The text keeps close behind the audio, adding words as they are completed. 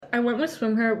I went with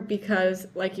swimwear because,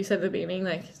 like you said at the beginning,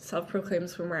 like self-proclaimed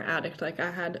swimwear addict. Like I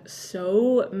had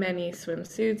so many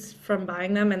swimsuits from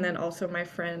buying them, and then also my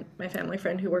family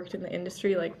friend who worked in the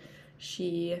industry, like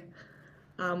she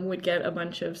would get a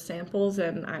bunch of samples,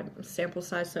 and I'm sample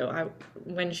size. So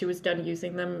when she was done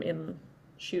using them in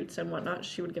shoots and whatnot,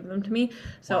 she would give them to me.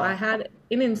 So I Wow. had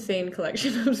an insane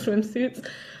collection of swimsuits,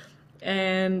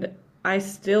 and I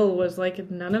still was like,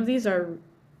 none of these are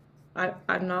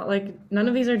I'm not like none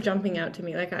of these are jumping out to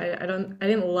me. Like I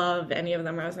didn't love any of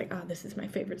them. I was like, oh, this is my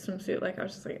favorite swimsuit. Like I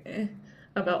was just like,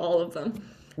 about all of them.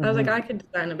 I was like, I Hmm. could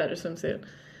design a better swimsuit.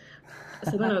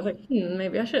 So then I was like,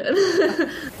 maybe I should.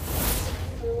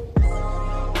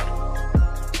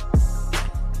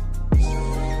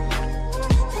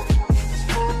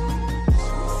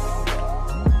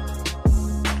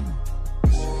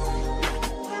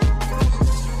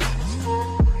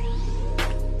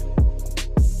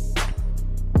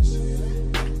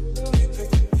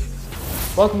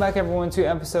 Welcome back, everyone, to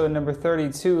episode number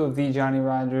 32 of the Johnny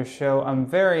Rogers Show. I'm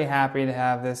very happy to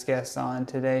have this guest on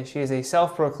today. She is a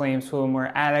self-proclaimed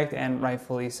swimwear addict, and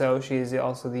rightfully so. She is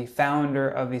also the founder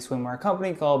of the swimwear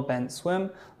company called Bent Swim.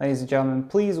 Ladies and gentlemen,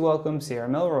 please welcome Sierra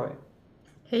Milroy.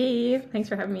 Hey, thanks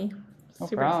for having me. No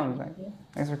Super excited. problem.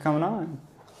 Thanks for coming on.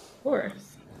 Of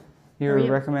course. You How were are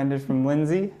you? recommended from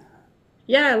Lindsay.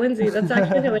 Yeah, Lindsay, that's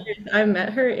actually hilarious. I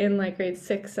met her in like grade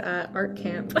 6 at art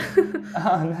camp.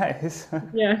 Oh, nice.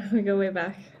 Yeah, we go way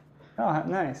back. Oh,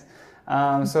 nice.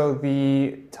 So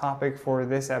the topic for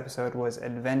this episode was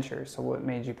adventure. So what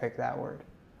made you pick that word?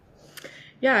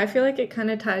 Yeah, I feel like it kind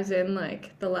of ties in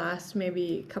like the last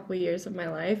maybe couple years of my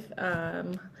life.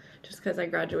 Just because I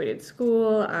graduated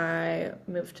school, I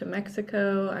moved to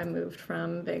Mexico, I moved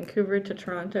from Vancouver to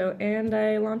Toronto, and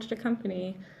I launched a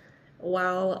company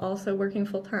while also working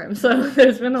full time. So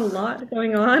there's been a lot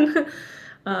going on,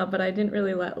 but I didn't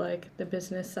really let like the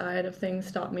business side of things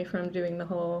stop me from doing the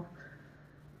whole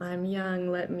I'm young,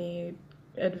 let me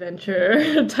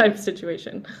adventure type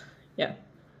situation. Yeah,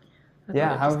 I thought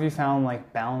Yeah, it how just have you found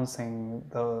like balancing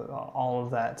all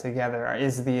of that together?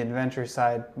 Is the adventure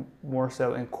side more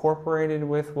so incorporated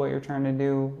with what you're trying to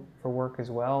do for work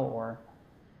as well, or?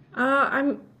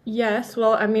 I'm yes.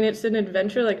 Well, I mean, it's an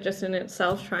adventure, like just in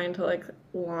itself, trying to like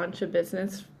launch a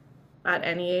business at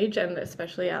any age, and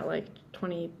especially at like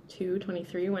 22,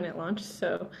 23 when it launched.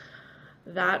 So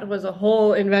that was a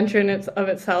whole adventure in of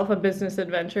itself, a business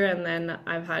adventure, and then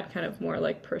I've had kind of more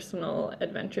like personal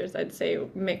adventures, I'd say,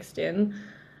 mixed in.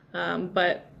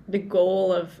 But the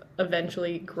goal of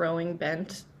eventually growing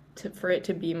Bent for it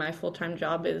to be my full-time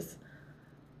job is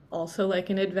also like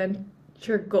an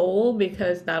adventure goal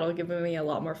because that'll give me a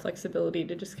lot more flexibility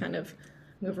to just kind of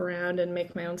move around and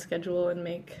make my own schedule and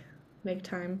make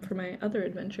time for my other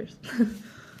adventures.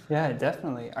 Yeah,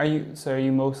 definitely. Are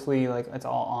you mostly like it's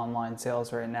all online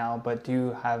sales right now, but do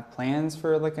you have plans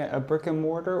for like a brick and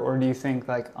mortar, or do you think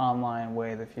like online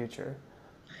way of the future?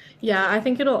 Yeah, I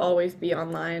think it'll always be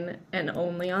online and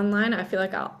only online. I feel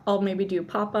like I'll maybe do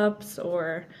pop-ups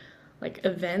or like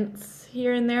events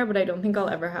here and there, but I don't think I'll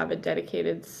ever have a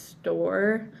dedicated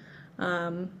store.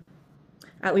 Um,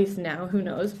 at least now, who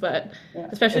knows? But Yeah.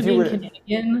 especially If you being were to,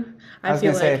 Canadian, I I was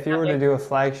feel gonna say, like if you were to having, do a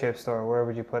flagship store, where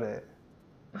would you put it?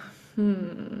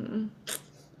 hmm,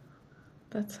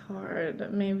 that's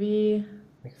hard. Maybe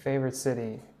Like favorite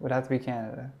city would have to be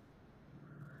Canada.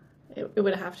 it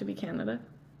would have to be Canada.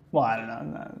 Well, I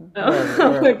don't know. No, Oh,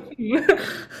 wherever.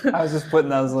 I was just putting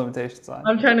those limitations on.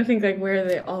 I'm trying to think like where are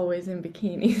they always in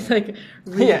bikinis, like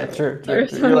Yeah, Rio true, or true,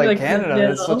 true. You're something like like Canada.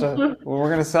 It's such a Brazil. well, we're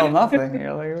gonna sell nothing.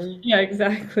 You're like, Yeah,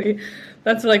 exactly.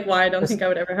 That's like why I don't just think I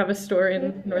would ever have a store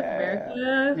yeah, in North yeah.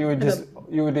 America. You would I just don't.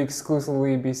 you would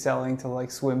exclusively be selling to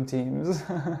like swim teams.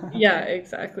 Yeah,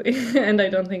 exactly. And I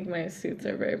don't think my suits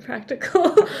are very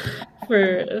practical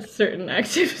for certain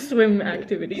active swim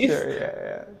activities. Sure, yeah,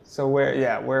 yeah. So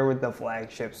where would the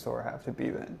flagship store have to be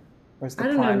then? Where's the I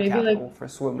don't know, prime maybe like capital for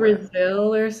swimwear?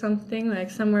 Brazil or something, like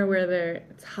somewhere where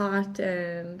it's hot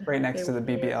and Right next they to the wear.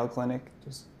 BBL clinic,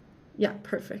 just Yeah,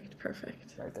 perfect,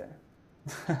 perfect. right there.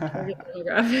 Target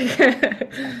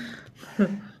demographic.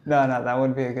 No, no, that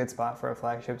would be a good spot for a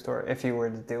flagship store if you were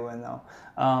to do one though.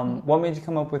 What made you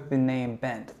come up with the name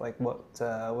Bent? Like,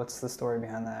 what's the story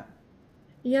behind that?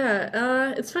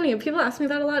 Yeah, it's funny. People ask me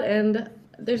that a lot, and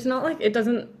there's not like it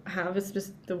doesn't have it's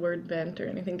just the word bent or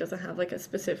anything doesn't have like a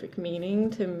specific meaning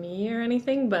to me or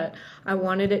anything, but I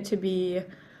wanted it to be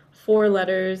 4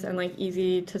 letters and like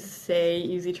easy to say,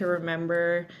 easy to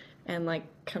remember, and like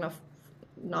kind of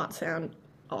not sound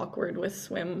awkward with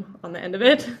swim on the end of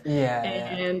it. Yeah,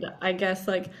 yeah. And I guess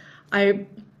like I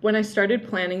when I started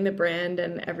planning the brand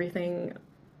and everything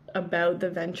about the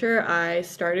venture, I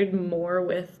started more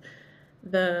with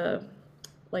the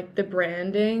the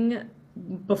branding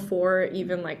before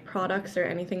even like products or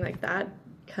anything like that,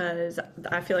 because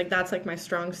I feel like that's like my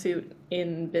strong suit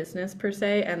in business per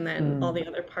se, and then all the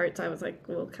other parts I was like,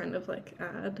 will kind of like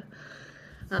add.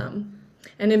 Um,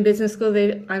 and in business school,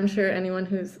 I'm sure anyone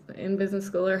who's in business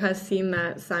school or has seen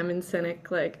that Simon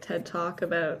Sinek like TED talk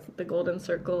about the golden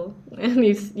circle, and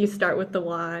you start with the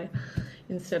why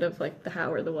instead of like the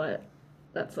how or the what.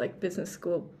 That's like business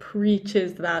school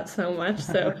preaches that so much.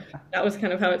 So that was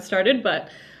kind of how it started, but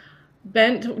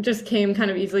Bent just came kind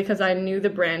of easily because I knew the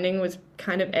branding was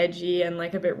kind of edgy and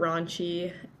like a bit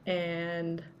raunchy,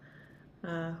 and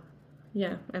uh,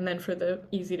 yeah, and then for the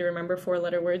easy to remember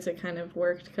four-letter words, it kind of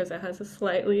worked because it has a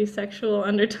slightly sexual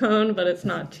undertone, but it's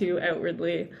not too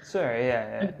outwardly Sure,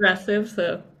 yeah, yeah. aggressive,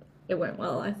 so it went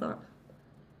well, I thought.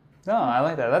 No, I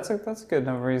like that. That's a good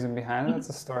enough reason behind it. That's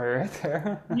a story right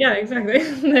there. Yeah, exactly.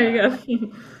 There you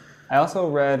go. I also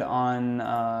read on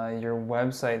your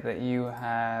website that you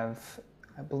have,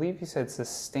 I believe you said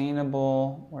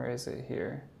sustainable, where is it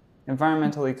here?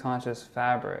 Environmentally conscious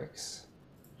fabrics.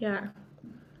 Yeah.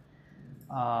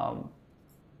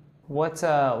 What's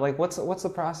what's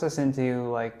the process into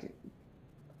like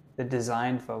the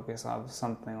design focus of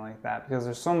something like that? Because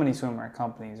there's so many swimwear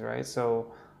companies, right?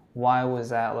 So why was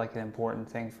that like an important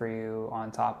thing for you on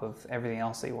top of everything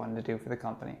else that you wanted to do for the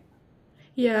company?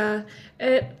 Yeah,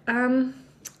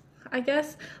 I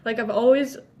guess like I've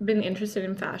always been interested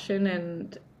in fashion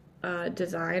and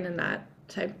design and that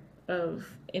type of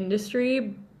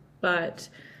industry, but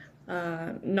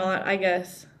not, I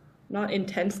guess, not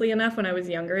intensely enough when I was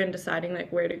younger and deciding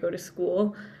like where to go to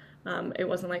school. It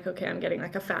wasn't like, okay, I'm getting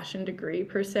like a fashion degree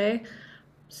per se.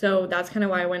 So that's kind of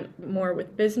why I went more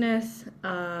with business,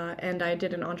 and I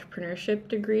did an entrepreneurship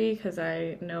degree because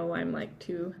I know I'm like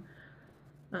too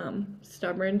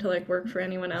stubborn to like work for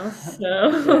anyone else.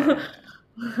 So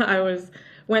I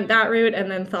went that route and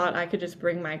then thought I could just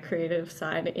bring my creative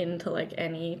side into like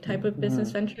any type of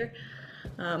business venture.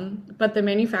 But the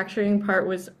manufacturing part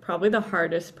was probably the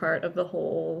hardest part of the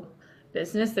whole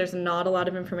business. There's not a lot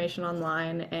of information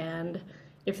online, and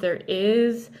if there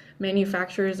is,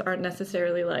 manufacturers aren't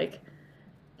necessarily like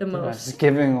the most Just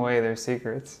giving away their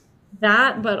secrets.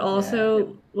 that, but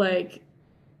also like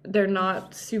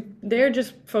they're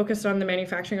just focused on the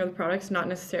manufacturing of the products, not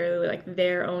necessarily like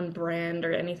their own brand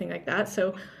or anything like that.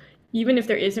 So even if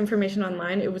there is information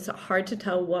online, it was hard to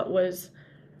tell what was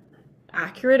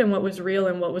accurate and what was real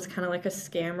and what was kind of like a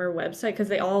scammer website, because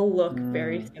they all look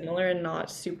very similar and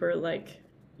not super like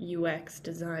UX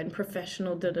design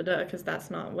professional because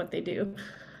that's not what they do.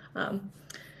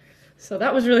 So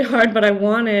that was really hard, but I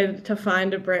wanted to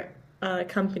find a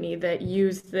company that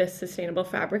used this sustainable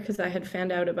fabric because I had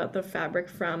found out about the fabric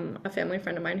from a family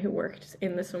friend of mine who worked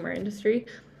in the swimwear industry.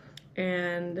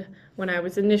 And when I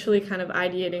was initially kind of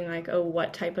ideating like, oh,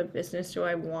 what type of business do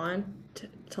I want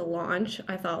to launch,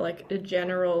 I thought like a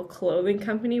general clothing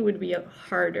company would be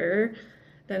harder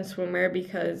than swimwear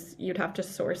because you'd have to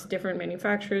source different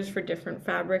manufacturers for different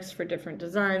fabrics, for different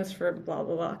designs, for blah,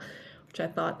 blah, blah, which I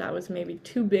thought that was maybe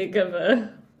too big of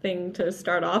a thing to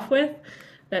start off with,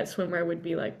 that swimwear would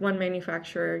be like one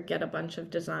manufacturer, get a bunch of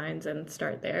designs and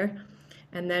start there.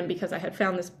 And then because I had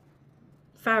found this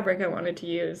fabric I wanted to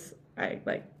use, I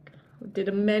like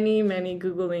did many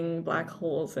Googling black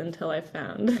holes until I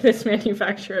found this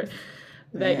manufacturer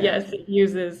that yes, it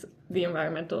uses the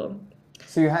environmental.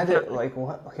 So you had to like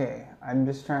what? Okay, I'm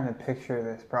just trying to picture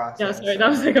this process. Yeah, sorry, that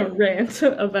was like a rant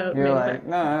about. You're like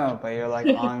no, but you're like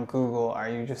on Google. Are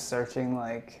you just searching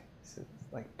like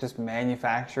just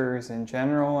manufacturers in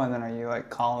general, and then are you like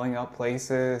calling up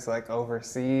places like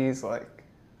overseas, like?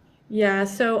 Yeah,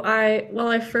 so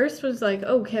I first was like,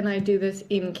 oh, can I do this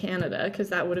in Canada? Because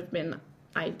that would have been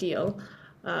ideal.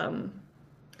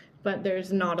 But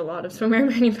there's not a lot of swimwear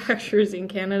manufacturers in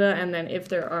Canada, and then if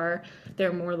there are,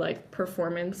 they're more like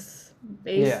performance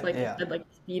based, like Speedo like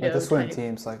the swim type.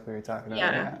 teams, like we were talking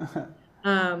about.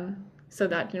 Yeah. So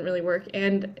that didn't really work,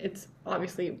 and it's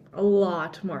obviously a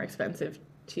lot more expensive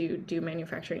to do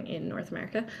manufacturing in North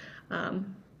America.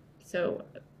 So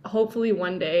hopefully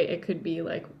one day it could be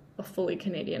like a fully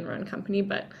Canadian run company,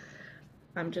 but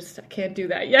I can't do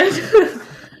that yet.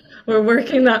 We're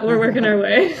working our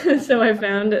way. So I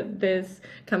found this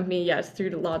company, yes, through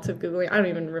lots of Googling. I don't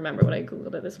even remember what I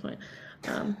Googled at this point.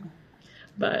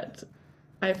 But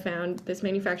I found this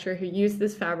manufacturer who used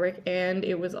this fabric, and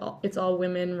it's all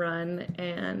women run,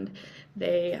 and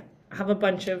they have a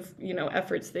bunch of,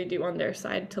 efforts they do on their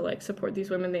side to like support these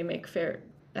women. They make fair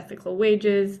ethical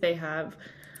wages. They have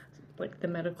like the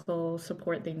medical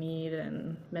support they need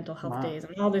and mental health Wow. days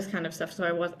and all this kind of stuff.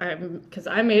 So because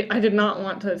I did not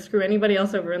want to screw anybody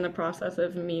else over in the process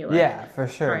of me like Yeah, for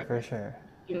sure, trying for sure.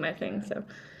 to do my thing. So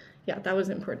yeah, that was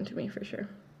important to me for sure.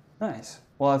 Nice.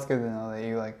 Well, that's good to know that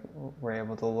you like were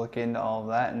able to look into all of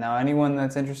that. And now anyone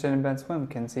that's interested in Ben Swim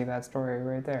can see that story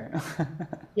right there.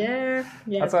 Yeah,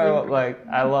 yeah, That's it's why really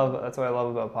I love that's what I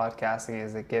love about podcasting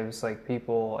is it gives like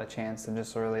people a chance to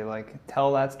just really like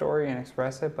tell that story and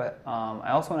express it. But I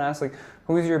also want to ask like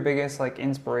who's your biggest like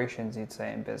inspirations you'd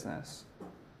say in business?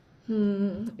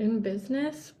 in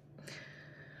business.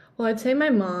 Well, I'd say my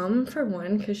mom for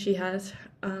one, because she has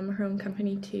her own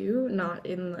company too, not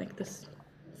in like this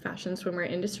fashion swimwear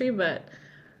industry, but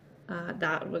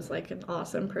that was like an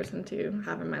awesome person to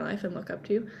have in my life and look up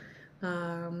to.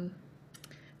 Um,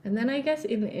 and then I guess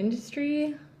in the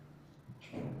industry,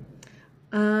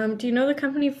 do you know the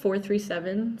company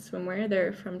 437 Swimwear?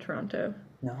 They're from Toronto.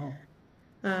 No.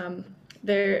 Um,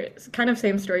 they're kind of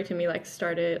same story to me, like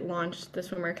launched the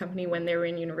swimwear company when they were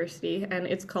in university, and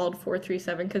it's called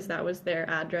 437 because that was their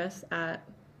address at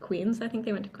Queens. I think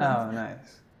they went to Queens. Oh,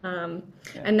 nice. Um,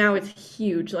 Yeah. and now it's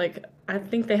huge. Like I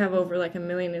think they have over like 1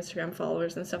 million Instagram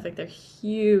followers and stuff. Like they're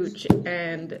huge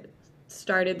and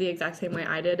started the exact same way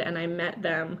I did. And I met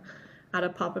them at a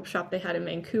pop-up shop they had in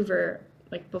Vancouver,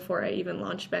 like before I even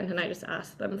launched Bent, and I just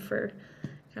asked them for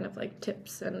kind of like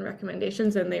tips and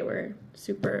recommendations, and they were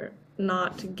super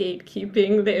not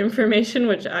gatekeeping the information,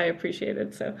 which I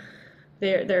appreciated. So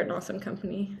they're an awesome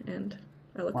company, and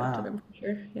I look up to Wow. them for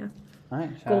sure. Yeah. All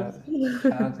right, Goals.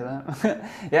 shout out to them.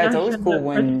 Yeah, it's Yeah, always shout cool out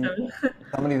when 47.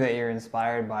 somebody that you're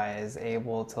inspired by is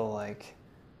able to like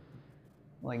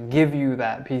give you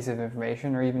that piece of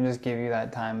information or even just give you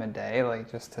that time of day,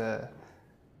 like just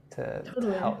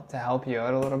Totally. to help you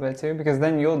out a little bit too, because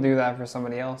then you'll do that for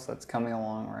somebody else that's coming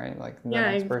along, right? Like the Yeah,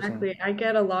 next person. exactly. I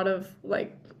get a lot of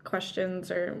like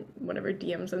questions or whatever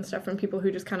DMs and stuff from people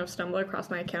who just kind of stumble across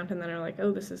my account and then are like,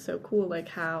 "Oh, this is so cool." Like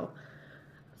how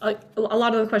like a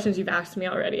lot of the questions you've asked me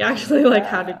already actually like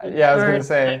how did you Yeah, I was gonna start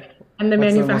say, and the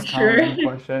what's the most manufacturer. common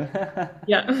question?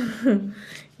 Yeah.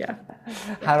 Yeah.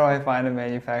 How do I find a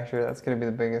manufacturer? That's gonna be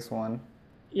the biggest one.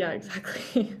 Yeah,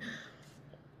 exactly.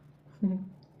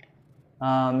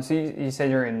 So you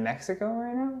said you're in Mexico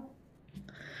right now?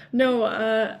 No,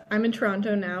 I'm in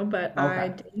Toronto now, but I Okay.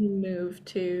 did move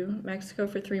to Mexico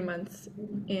for 3 months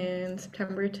in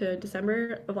September to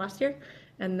December of last year,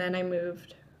 and then I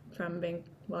moved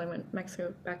I went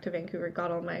Mexico back to Vancouver, got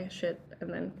all my shit,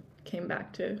 and then came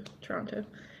back to Toronto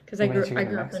because What made you I go to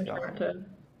grew up in Mexico? Toronto,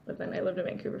 but then I lived in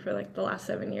Vancouver for like the last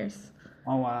 7 years.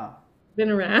 Oh wow.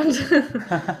 Been around.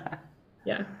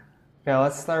 Yeah. Yeah,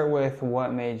 let's start with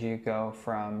what made you go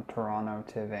from Toronto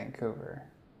to Vancouver.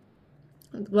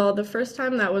 Well, the first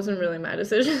time that wasn't really my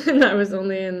decision. I was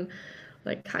only in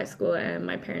like high school and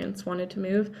my parents wanted to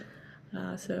move.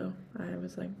 So I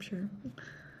was like, sure,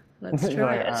 let's You're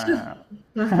try like, it.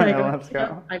 all I'm like, right, let's "Okay,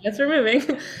 go. I guess we're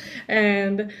moving."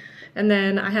 And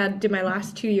then I did my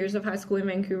last 2 years of high school in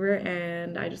Vancouver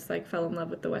and I just like fell in love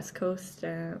with the West Coast.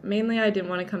 Mainly I didn't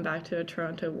want to come back to a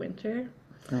Toronto winter.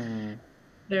 Hmm.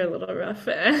 They're a little rough.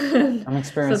 And I'm so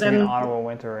experiencing an then Ottawa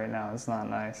winter right now. It's not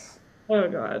nice. oh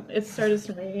God, it started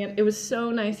snowing and it was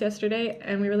so nice yesterday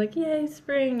and we were like, yay,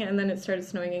 spring. And then it started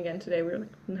snowing again today. We were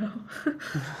like, no.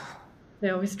 They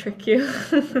always trick you.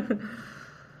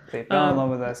 So you fell in Um, love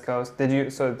with the West Coast. Did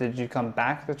you come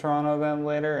back to Toronto then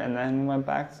later and then went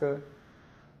back to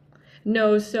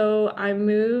no, so I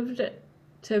moved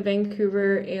to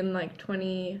Vancouver in like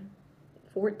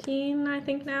 2014, I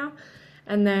think now,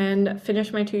 and then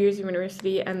finished my 2 years of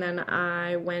university, and then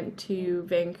I went to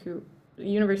Vancouver,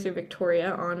 University of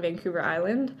Victoria on Vancouver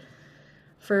Island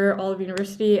for all of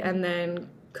university, and then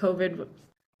COVID.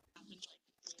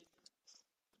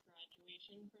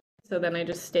 So then I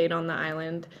just stayed on the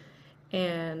island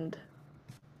and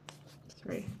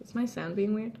sorry, is my sound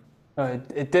being weird? Oh,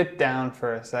 it dipped down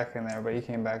for a second there, but you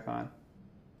came back on.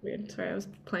 Weird. Sorry, I was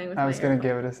playing with I my was gonna AirPods.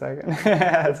 give it a second.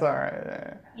 That's all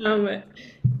right.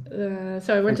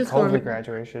 So I went to school COVID on,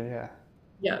 graduation, yeah.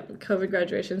 yeah, COVID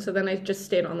graduation. So then I just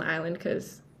stayed on the island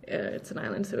because it's an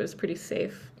island, so it was pretty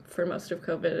safe for most of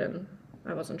COVID, and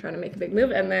I wasn't trying to make a big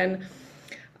move. And then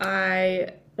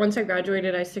once I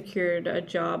graduated, I secured a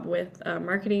job with a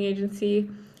marketing agency,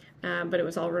 but it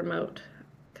was all remote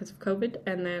because of COVID.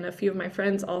 And then a few of my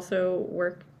friends also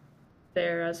work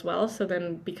there as well. So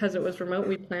then because it was remote,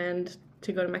 we planned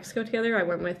to go to Mexico together. I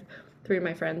went with three of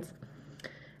my friends.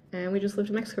 And we just lived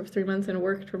in Mexico for 3 months and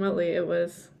worked remotely. It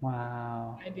was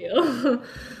Wow. ideal.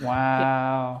 Yeah,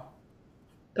 Wow.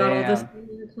 got all this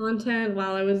Damn. content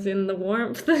while I was in the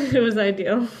warmth. It was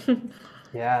ideal.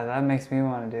 Yeah, that makes me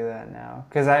want to do that now.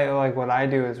 Because what I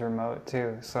do is remote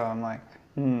too. So I'm like,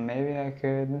 maybe I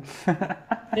could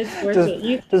It's worth just it.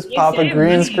 You just you pop a save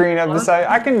green money in screen the up the long side.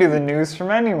 I run. can do the news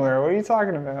from anywhere. What are you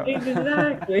talking about?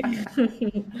 Exactly.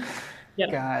 Yeah,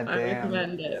 God I damn.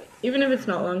 recommend it. Even if it's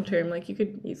not long term, like you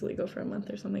could easily go for a month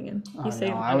or something and you Oh no,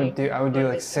 save I would money. do I would do Or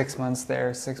like vacation. 6 months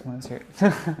there, 6 months here.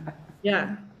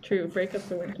 Yeah, true. Break up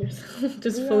the winters.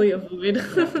 Just Yeah. fully Yeah. avoid.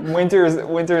 Winters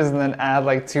and then add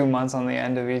like 2 months on the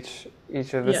end of each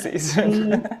of the Yeah. season.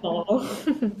 And then fall.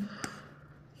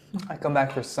 I come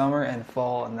back for summer and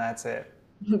fall and that's it.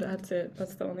 That's it.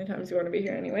 That's the only times you want to be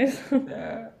here anyways.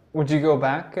 Yeah. Would you go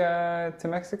back to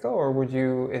Mexico, or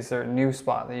is there a new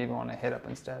spot that you'd want to hit up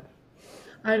instead?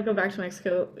 I'd go back to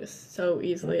Mexico so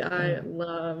easily. I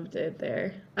loved it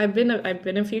there. I've been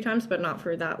a few times, but not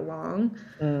for that long.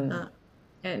 Mm. Uh,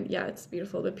 and yeah, it's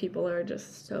beautiful. The people are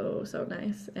just so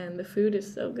nice, and the food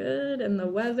is so good, and the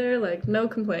weather, like no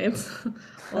complaints.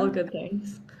 All good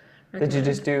things. Did you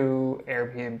just Recommend. do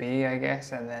Airbnb, I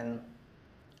guess, and then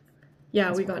Yeah,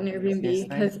 that's we got an probably the easiest Airbnb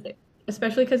thing? because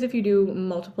especially because if you do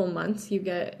multiple months, you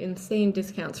get insane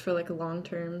discounts for like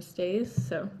long-term stays.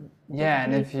 So Yeah,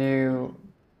 and definitely.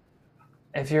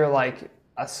 if you're like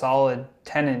a solid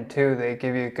 10 and 2, they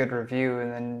give you a good review,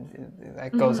 and then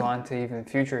that goes Mhm. on to even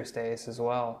future stays as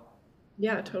well.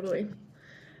 Yeah, totally.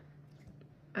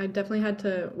 I definitely had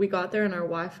to. We got there and our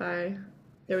Wi-Fi.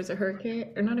 There was a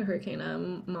hurricane, or not a hurricane, a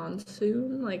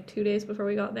monsoon, like 2 days before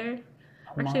we got there.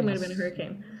 Actually, it might have been a Months.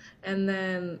 hurricane. And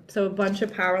then, so a bunch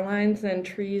of power lines and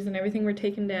trees and everything were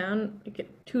taken down like,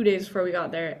 2 days before we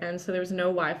got there. And so there was no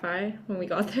Wi-Fi when we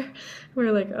got there. We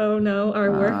were like, oh no,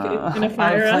 our work is gonna Our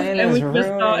fire us, plan and is we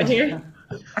just got ruined. here.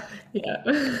 Yeah.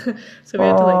 So we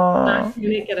had to like Oh.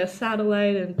 document it, get a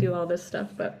satellite, and do all this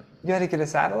stuff. But You had to get a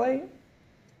satellite?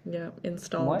 yeah,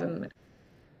 installed What? and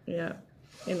yeah,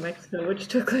 in Mexico, which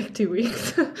took like 2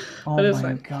 weeks, Oh but it was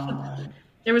my fun. God.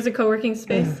 There was a co-working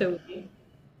space, so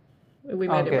we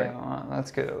made it Okay, work. well,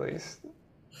 that's good at least.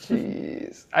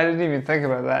 Jeez. I didn't even think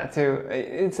about that too.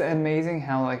 It's amazing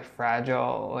how like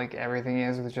fragile like everything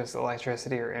is with just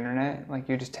electricity or internet. Like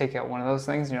you just take out one of those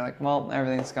things and you're like, well,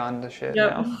 everything's gone to shit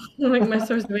Yep, now. like my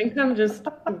source of income just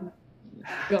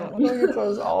Like it's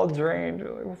gone. all drained.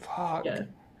 You're like, fuck. Yeah,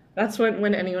 that's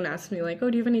when anyone asks me like, "Oh,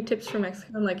 do you have any tips for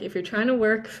Mexico?" I'm like, if you're trying to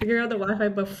work, figure out the Wi-Fi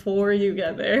before you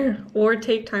get there, or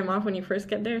take time off when you first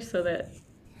get there so that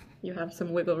you have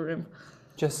some wiggle room.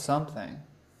 Just something.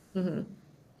 Hmm.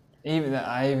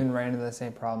 I even ran into the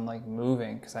same problem like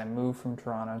moving because I moved from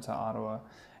Toronto to Ottawa,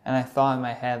 and I thought in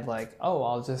my head like, oh,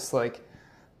 I'll just like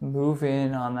move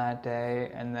in on that day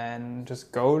and then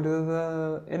just go to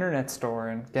the internet store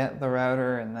and get the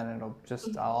router, and then it'll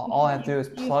just all I have to do is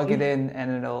plug it Easy. in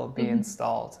and it'll be Mhm.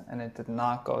 installed, and it did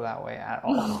not go that way at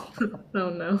all. Oh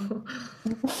no.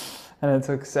 And it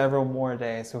took several more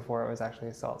days before it was actually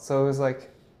installed. So it was like,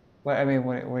 what I mean,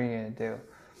 what are you gonna do?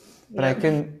 But I Yep.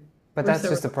 couldn't. But We're that's so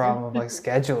just a problem of like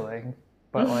scheduling.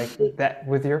 But like that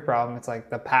with your problem, it's like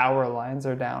the power lines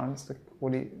are down. It's like,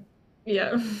 what do you?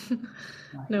 yeah.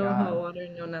 My No hot God, water,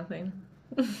 no nothing.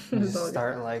 you It's just all good.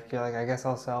 start like you're like I guess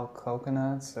I'll sell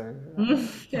coconuts or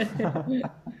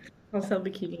I'll sell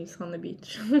bikinis on the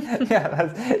beach. yeah,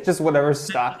 that's just whatever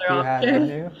stock Another you have on option.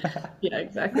 you. Yeah,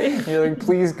 exactly. You're like,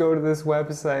 please go to this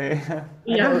website.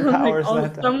 I Yeah, know the like power's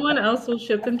not down. someone else will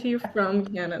ship them to you from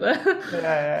Canada.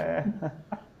 Yeah.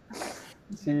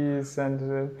 Jeez,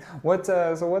 sensitive.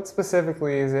 What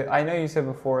specifically is it? I know you said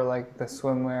before like the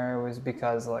swimwear was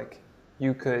because like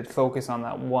you could focus on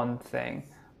that one thing.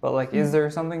 But like is there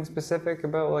something specific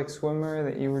about like swimwear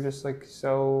that you were just like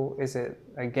so is it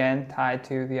again tied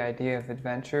to the idea of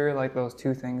adventure? Like those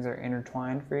two things are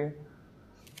intertwined for you?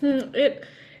 It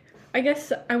I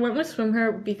guess I went with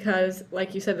swimwear because,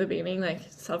 like you said at the beginning, like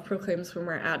self-proclaimed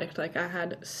swimwear addict. Like I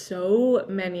had so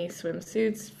many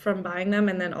swimsuits from buying them,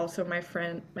 and then also my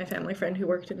family friend who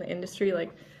worked in the industry,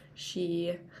 like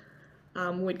she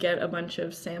would get a bunch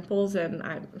of samples and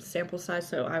I sample size.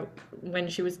 So when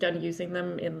she was done using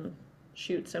them in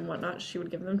shoots and whatnot, she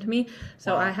would give them to me.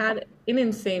 So I Wow. had an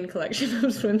insane collection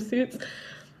of swimsuits,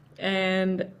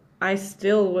 and I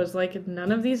still was like,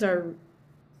 none of these are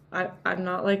I'm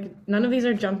not like none of these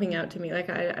are jumping out to me. Like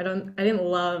I didn't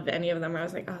love any of them. I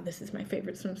was like, oh, this is my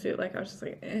favorite swimsuit. Like I was just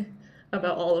like,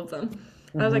 about all of them.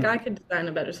 I was like, I could design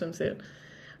a better swimsuit.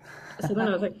 So then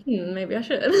I was like, maybe I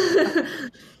should.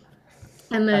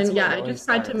 And That's then the way yeah, it I always just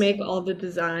tried to starts. make all the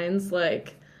designs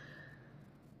like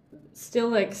still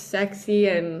like sexy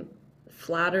and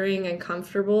flattering and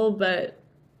comfortable, but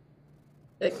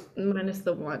like minus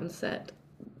the one set.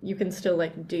 You can still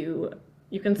like do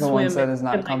you can The one swim set and is you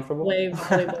can not like comfortable. play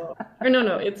volleyball. Or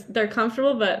no, they're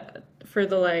comfortable, but for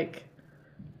the like,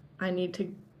 I need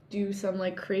to do some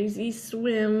like crazy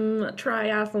swim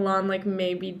triathlon, like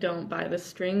maybe don't buy the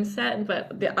string set,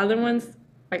 but the other ones,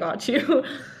 I got you.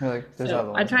 You're like, there's So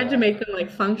other I ones for tried to that. make them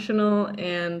like functional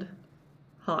and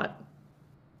hot,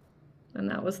 and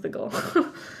that was the goal.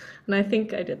 And I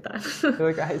think I did that.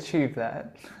 You're like, I achieved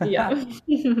that. Yeah.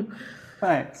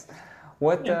 Nice.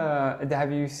 What Yeah,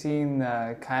 have you seen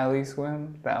Kylie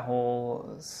swim? That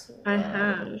whole I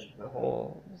have the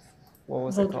whole what the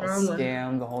was whole it called? drama.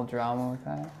 Scam, the whole drama with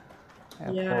that.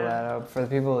 Yeah, pull Yeah. that up. For the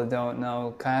people that don't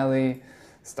know, Kylie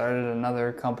started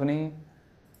another company,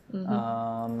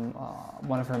 Hmm.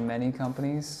 one of her many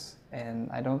companies, and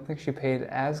I don't think she paid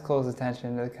as close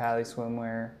attention to the Kylie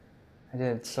swimwear. I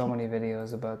did so many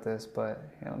videos about this, but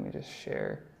let me just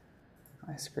share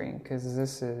my screen because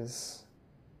this is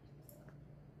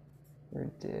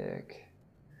ridiculous.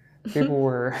 People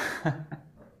were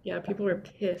Yeah, people were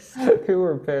pissed. people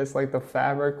were pissed. Like the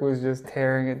fabric was just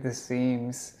tearing at the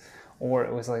seams, or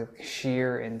it was like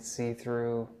sheer and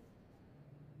see-through,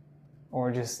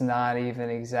 or just not even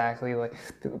exactly like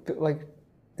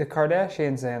the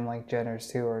Kardashians and like Jenners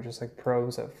too are just like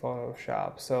pros at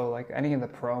Photoshop. So like any of the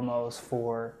promos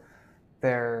for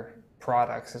their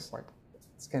products is like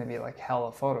it's gonna be like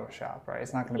hella Photoshop, right?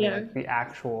 It's not gonna be Yeah. like the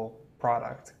actual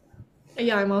product.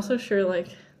 Yeah, I'm also sure like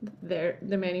the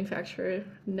manufacturer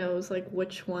knows like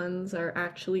which ones are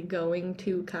actually going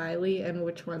to Kylie and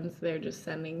which ones they're just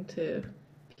sending to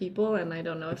people, and I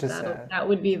don't know Which if is sad. that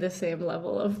would be the same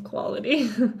level of quality,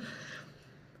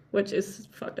 which is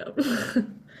fucked up.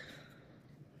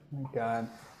 Oh my God.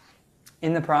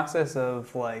 In the process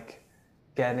of like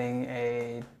getting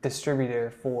a distributor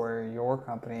for your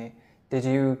company, did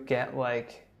you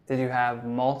have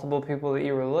multiple people that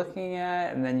you were looking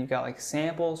at and then you got like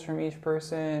samples from each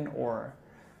person, or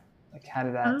like how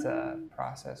did that Um,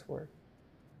 process work?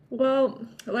 well,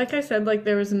 like I said, like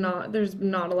there's not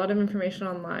a lot of information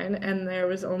online, and there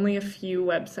was only a few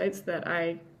websites that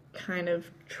I kind of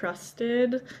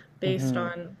trusted based Mm-hmm.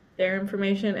 on their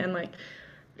information, and like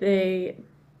they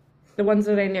the ones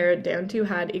that I narrowed down to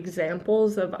had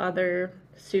examples of other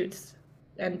suits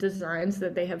and designs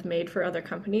that they have made for other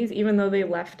companies, even though they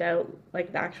left out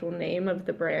like the actual name of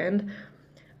the brand,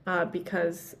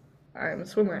 because I'm a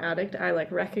swimwear addict. I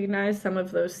like recognize some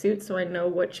of those suits, so I know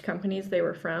which companies they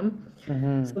were from.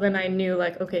 Mm-hmm. So then I knew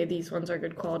like, okay, these ones are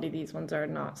good quality, these ones are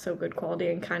not so good quality,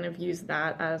 and kind of use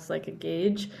that as like a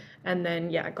gauge. And then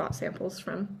yeah, got samples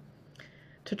from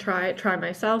to try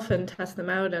myself and test them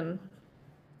out and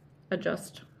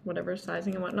adjust whatever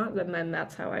sizing and whatnot. And then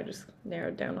that's how I just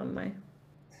narrowed down on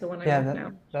the one I Yeah, have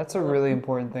now. that's a really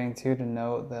important thing too to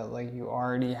note that like you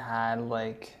already had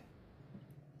like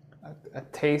a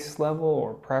taste level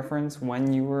or preference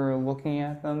when you were looking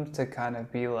at them to kind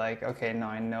of be like, okay, no,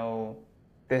 I know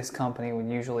this company would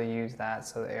usually use that,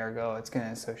 so ergo it's going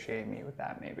to associate me with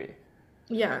that maybe.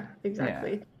 Yeah, Yeah.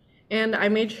 exactly. And I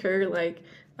made sure like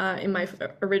in my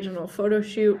original photo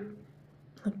shoot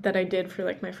that I did for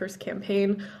like my first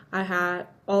campaign, I had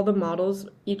all the models,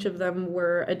 each of them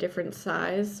were a different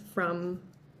size from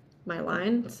my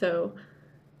line. So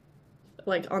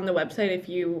like on the website, if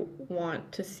you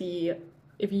want to see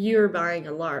if you're buying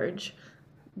a large,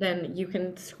 then you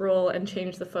can scroll and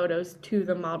change the photos to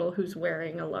the model who's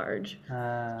wearing a large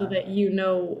so Uh, that you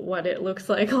know what it looks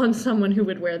like on someone who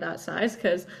would wear that size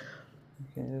because you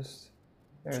can just,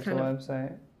 it's there's the kind of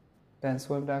website,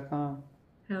 benswib.com.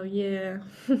 hell yeah.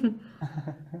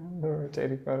 The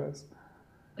rotating photos.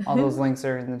 All those links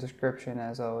are in the description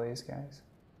as always, guys.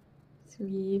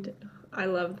 Sweet. I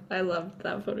loved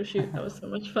that photo shoot. That was so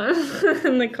much fun.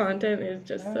 And the content is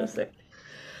just so sick.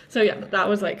 So yeah, that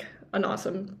was like an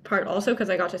awesome part also because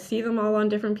I got to see them all on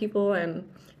different people and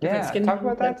different Yeah, skin talk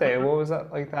about tones and that day. whatnot. What was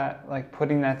that like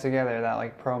putting that together, that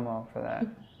like promo for that?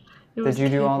 It Did was you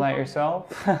do all that chaos.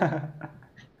 yourself?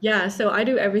 Yeah, so I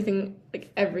do everything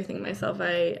like everything myself.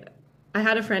 I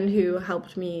had a friend who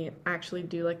helped me actually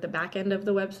do like the back end of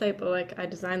the website, but like I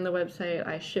design the website,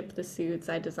 I ship the suits,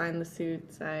 I design the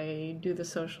suits, I do the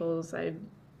socials, I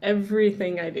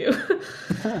everything I do.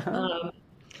 Um,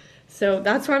 so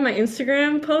that's why my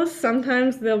Instagram posts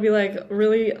sometimes they'll be like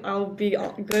really I'll be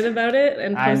all good about it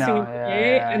and I posting know, it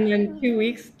today, yeah, and yeah. then 2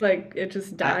 weeks like it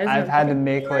just dies, and I've I'm like, had to I'm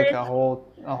make like sorry. a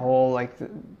whole like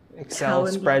Excel Calendar.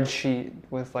 spreadsheet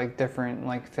with like different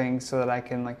like things so that I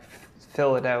can like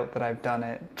fill it out that I've done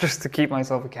it just to keep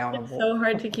myself It's accountable. so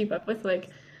hard to keep up with. Like,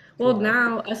 Too well, hard.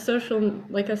 now a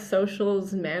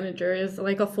socials manager is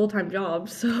like a full-time job,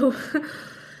 so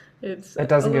it's It a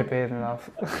doesn't little, get paid enough.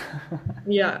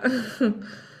 yeah.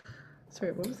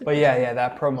 Sorry, what was the But question? yeah,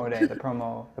 that promo day, the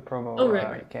Oh, promo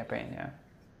right. campaign, yeah.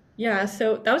 Yeah,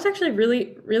 so that was actually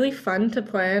really, really fun to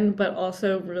plan, but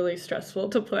also really stressful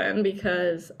to plan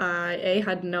because I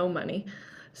had no money.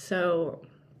 So,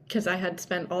 because I had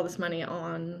spent all this money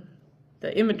on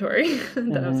the inventory,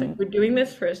 that I was like, Mm-hmm. we're doing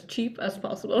this for as cheap as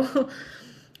possible.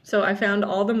 So I found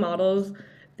all the models.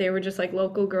 They were just like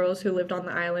local girls who lived on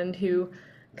the island who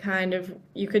kind of,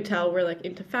 you could tell were like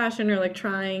into fashion or like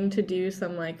trying to do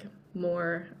some like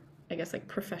more, I guess, like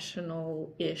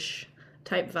professional-ish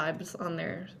type vibes on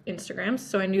their Instagrams.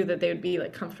 So I knew that they would be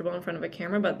like comfortable in front of a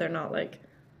camera, but they're not like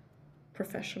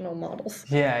professional models.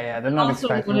 Yeah, they're I not also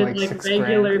expecting wanted like like 6 grand.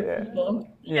 regular Yeah, people.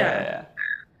 Yeah, yeah,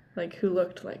 like who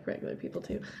looked like regular people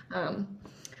too.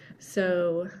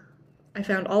 So I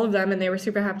found all of them and they were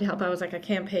super happy to help. I was like, I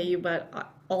can't pay you,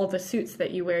 but all the suits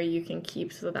that you wear you can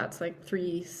keep. So that's like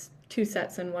two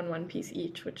sets and one piece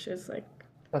each, which is like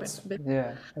quite a bit.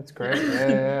 that's great.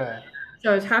 Yeah.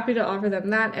 So I was happy to offer them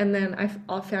that. And then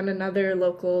I found another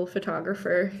local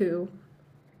photographer who,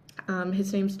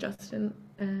 his name's Justin,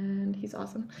 and he's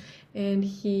awesome. And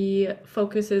he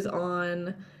focuses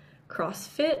on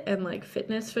CrossFit and like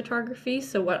fitness photography.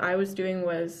 So what I was doing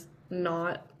was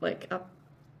not like up,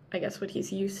 I guess what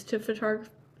he's used to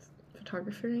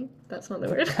photographing. That's not the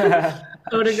word.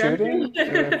 Photographing.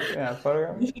 Shooting? Yeah,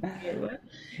 photographing. Like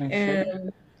shooting.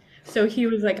 And so he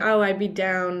was like, "Oh, I'd be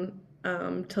down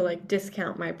to like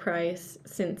discount my price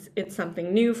since it's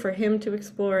something new for him to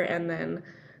explore, and then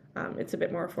it's a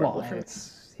bit more Well, affordable for me."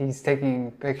 he's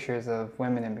taking pictures of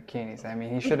women in bikinis. I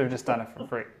mean, he should have just done it for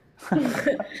free.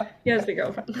 He has a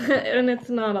girlfriend, and it's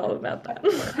not all about that.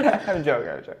 I'm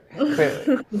joking.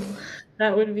 Clearly.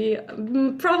 That would be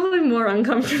probably more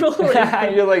uncomfortable.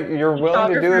 You're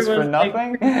willing to do this for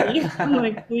Photographer was like, nothing? I'm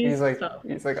like, please stop.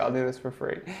 He's like, I'll do this for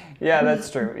free. Yeah,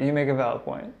 that's true. You make a valid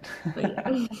point. Like,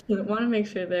 I want to make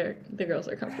sure the girls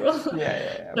are comfortable. Yeah,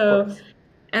 of So, course.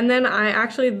 and then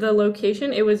the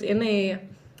location, it was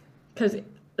because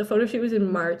the photo shoot was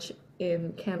in March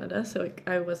in Canada, so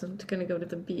I wasn't going to go to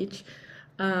the beach.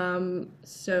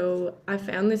 So I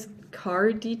found this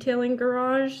car detailing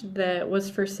garage that was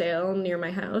for sale near my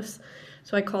house.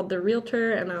 So I called the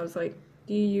realtor and I was like,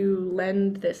 do you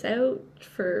lend this out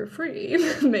for free?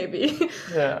 Maybe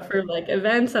Yeah. for like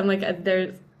events. I'm like,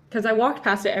 because I walked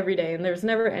past it every day and there was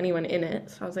never anyone in it.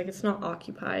 So I was like, it's not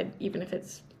occupied, even if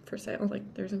it's for sale. Like,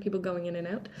 there's some people going in and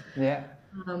out. Yeah.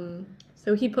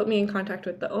 So he put me in contact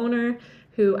with the owner,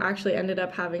 who actually ended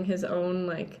up having his own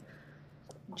like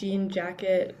jean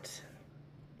jacket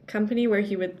company where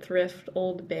he would thrift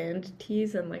old band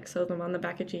tees and like sew them on the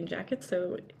back of jean jackets.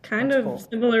 So kind That's of cool.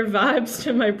 similar vibes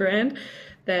to my brand,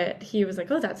 that he was like,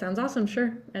 "Oh, that sounds awesome,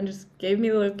 sure," and just gave me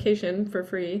the location for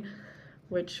free,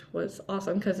 which was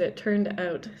awesome because it turned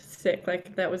out sick.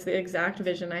 Like that was the exact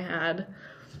vision I had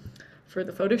for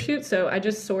the photo shoot. So I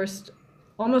just sourced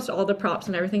almost all the props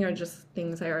and everything are just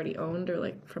things I already owned or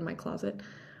like from my closet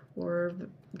or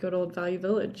good old Value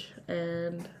Village.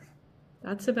 And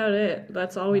that's about it.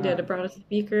 That's all we did. I brought a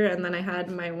speaker and then I had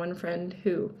my one friend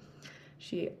who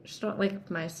she's not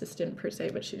like my assistant per se,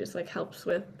 but she just like helps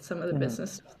with some of the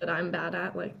business stuff that I'm bad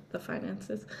at, like the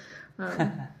finances.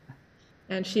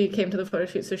 And she came to the photo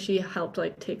shoot, so she helped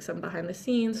like take some behind the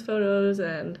scenes photos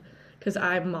and because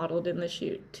I modeled in the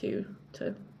shoot too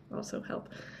to also help.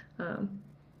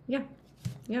 Yeah,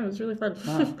 it was really fun.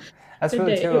 Wow. That's Good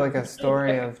really day. too like a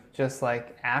story of just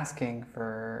like asking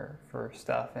for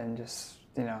stuff and just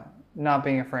not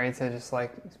being afraid to just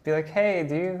like be like, hey,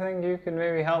 do you think you could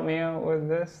maybe help me out with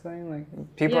this thing?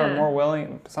 Like people are Yeah. more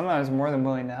willing, sometimes more than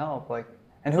willing to help. Like,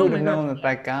 and who Oh would my have known God.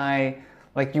 that guy,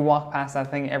 like you walk past that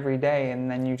thing every day and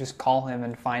then you just call him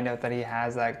and find out that he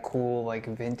has that cool like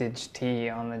vintage tee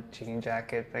on the jean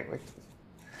jacket. Like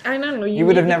I don't know. you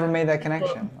would have meet never made that people.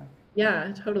 connection. Like,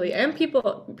 Yeah, totally. And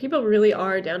people really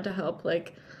are down to help.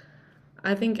 Like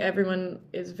I think everyone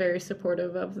is very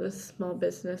supportive of this small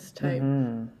business type,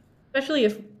 especially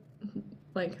if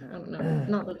like I don't know,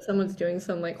 not that someone's doing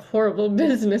some like horrible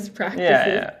business practices,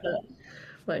 yeah. but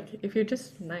like if you're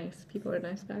just nice, people are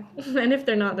nice back. And if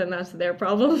they're not, then that's their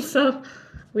problem. So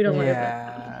we don't worry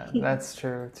about Yeah, that's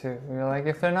true too. You're like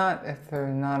if they're not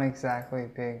exactly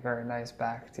being very nice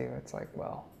back to you, it's like,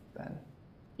 well, then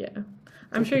yeah.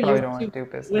 I'm sure you you probably don't want to do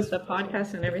with business. the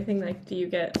podcast and everything, like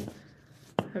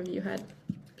have you had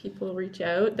people reach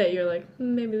out that you're like,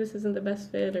 maybe this isn't the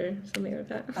best fit or something like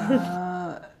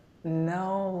that?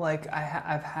 No, like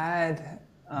I've had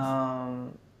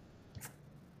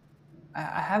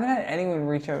I haven't had anyone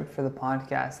reach out for the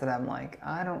podcast that I'm like,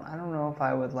 I don't know if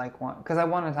I would like want, because I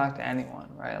want to talk to anyone,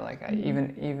 right? Like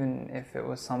even if it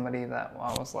was somebody that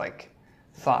I was like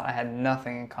thought I had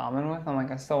nothing in common with, I'm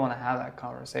like, I still want to have that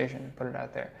conversation and put it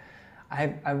out there.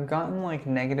 I've gotten like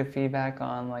negative feedback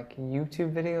on like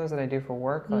YouTube videos that I do for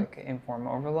work, Mm-hmm. like Inform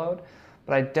Overload,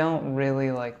 but I don't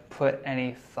really like put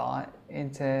any thought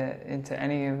into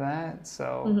any of that.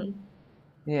 So Mm-hmm.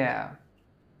 yeah,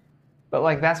 but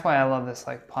like that's why I love this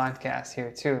like podcast here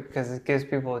too, because it gives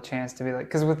people a chance to be like,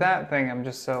 because with that thing, I'm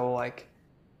just so like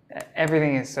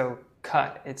everything is so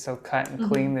cut. It's so cut and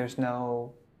clean. Mm-hmm. There's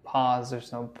no pause.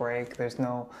 There's no break. There's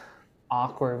no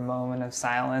awkward moment of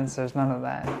silence. There's none of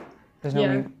that. There's no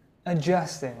Yeah. me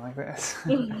adjusting like this.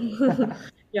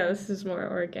 Yeah, this is more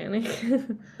organic.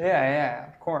 Yeah,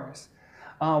 of course.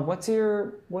 What's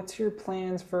your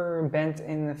plans for Bent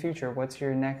in the future? What's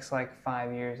your next like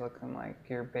 5 years looking like?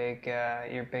 Your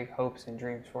big hopes and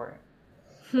dreams for it.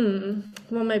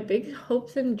 Well, my big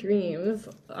hopes and dreams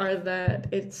are that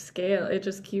it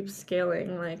just keeps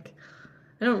scaling. Like,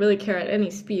 I don't really care at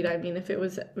any speed. I mean, if it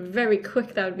was very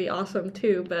quick, that would be awesome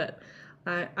too, but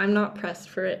I'm not pressed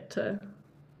for it to,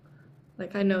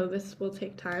 like, I know this will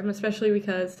take time, especially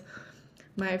because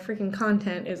my freaking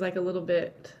content is like a little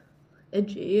bit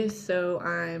edgy. So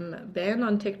I'm banned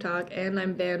on TikTok and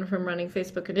I'm banned from running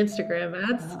Facebook and Instagram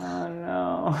ads. Oh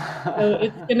no. So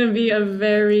it's gonna be a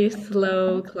very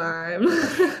slow climb.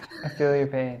 I feel your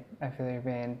pain. I feel your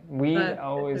pain. Weed But it's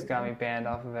always got okay. me banned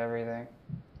off of everything.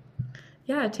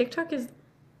 Yeah, TikTok is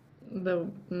the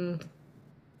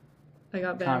I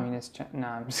got banned. No,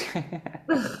 I'm just kidding.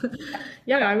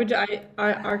 Yeah,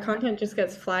 our content just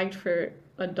gets flagged for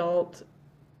adult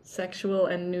sexual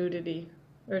and nudity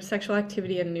or sexual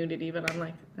activity and nudity, but I'm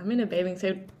like, I'm in a bathing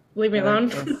suit. Leave me You're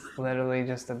like, alone. it's literally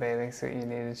just a bathing suit. You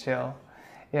need to chill.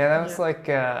 Yeah, that Yeah. was like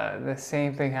the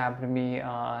same thing happened to me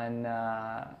on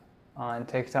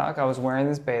TikTok. I was wearing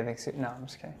this bathing suit. No, I'm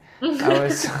just kidding. I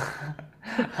was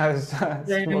I was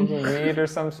Same. smoking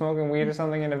weed or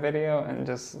something in a video and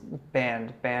just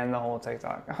banned the whole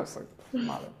TikTok. I was like,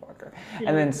 motherfucker.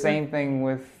 And then same thing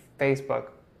with Facebook.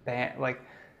 Like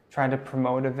tried to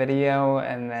promote a video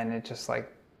and then it just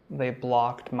like they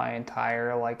blocked my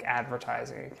entire like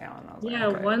advertising account. I was like, Yeah,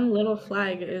 okay. one little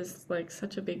flag is like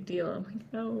such a big deal. I'm like,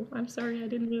 oh, I'm sorry, I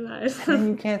didn't realize. And then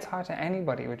you can't talk to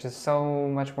anybody, which is so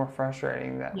much more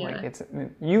frustrating that like Yeah. it's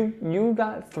you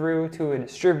got through to a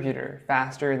distributor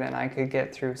faster than I could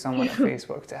get through someone at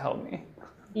Facebook to help me.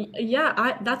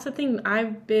 Yeah, that's the thing.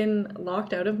 I've been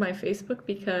locked out of my Facebook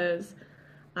because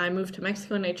I moved to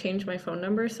Mexico and I changed my phone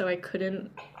number so I couldn't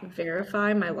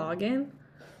verify my login.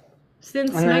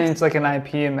 Since And then Mexico, it's like an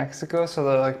IP in Mexico, so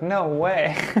they're like, no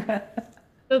way.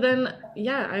 so then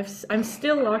yeah, I'm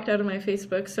still locked out of my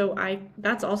Facebook. So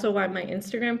that's also why my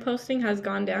Instagram posting has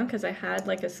gone down because I had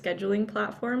like a scheduling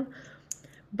platform,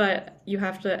 but you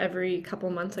have to every couple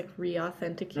months like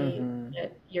re-authenticate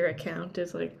that your account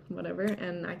is like whatever,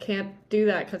 and I can't do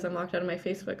that because I'm locked out of my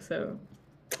Facebook. So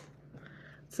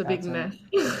it's a big That's a mess.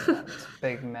 it's a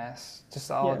big mess.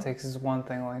 Just all it Yeah. takes is one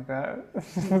thing like that.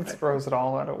 It throws it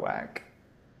all out of whack.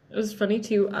 It was funny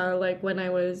too, like when I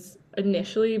was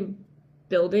initially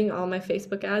building all my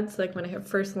Facebook ads, like when I had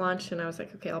first launched and I was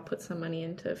like, okay, I'll put some money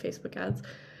into Facebook ads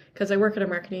because I work at a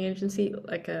marketing agency,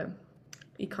 like a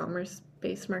e-commerce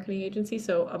based marketing agency.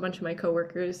 So a bunch of my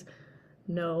coworkers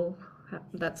know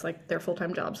that's like their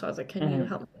full-time job. So I was like, can you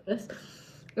help me with this?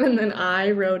 And then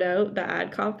I wrote out the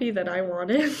ad copy that I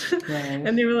wanted. And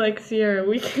Nice. they were like, Sierra,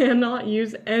 we cannot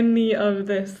use any of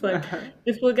this. Like,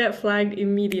 this will get flagged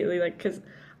immediately. Like, because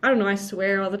I don't know, I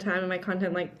swear all the time in my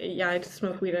content, like, yeah, I just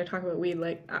smoke weed, I talk about weed,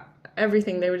 like,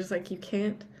 everything. They were just like, you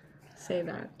can't say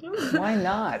that. Why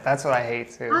not? That's what I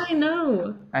hate too. I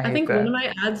know. I I hate think one of that.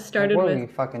 my ads Like, started what are with, we,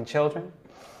 fucking children?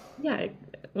 yeah,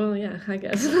 well, yeah, I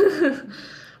guess.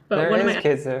 But There one of is my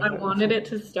kids ads, there. I wanted it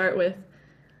to start with,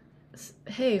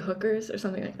 hey, hookers, or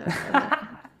something like that.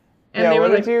 And Yeah, they were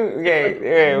what did like, you? Okay,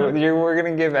 no. okay, we're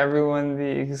gonna give everyone the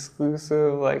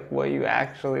exclusive, like what you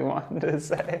actually wanted to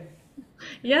say.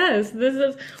 Yes, this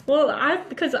is well,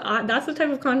 because that's the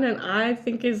type of content I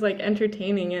think is like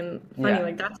entertaining and funny. Yeah.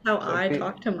 Like that's how So I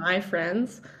talk to my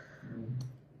friends.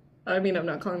 I mean, I'm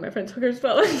not calling my friends hookers,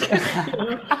 but like,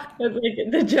 that's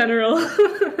like the general.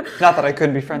 Not that I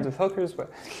couldn't be friends with hookers,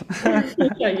 but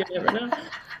Yeah, you never know.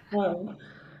 Um,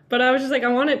 but I was just like, I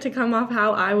want it to come off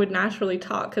how I would naturally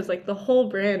talk, because like the whole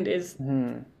brand is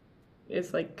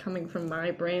like coming from my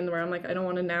brain, where I'm like, I don't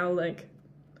want to now like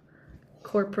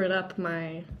corporate up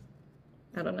my,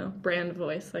 I don't know, brand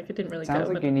voice. Like it didn't really sounds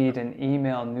go, like but you need an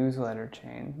email newsletter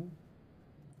chain.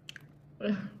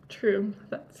 true.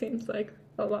 That seems like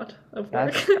a lot of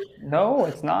work. That's no,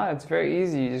 it's not. It's very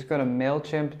easy. You just go to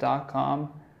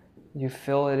Mailchimp.com, you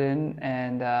fill it in,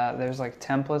 and there's like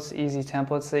templates, easy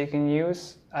templates that you can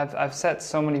use. I've set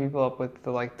so many people up with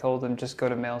like told them just go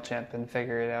to MailChimp and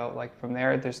figure it out. Like from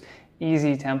there, there's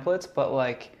easy templates, but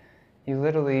like you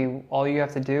literally all you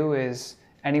have to do is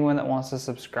anyone that wants to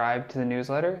subscribe to the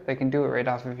newsletter, they can do it right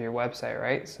off of your website,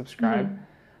 right? Subscribe.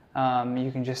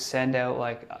 You can just send out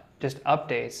like just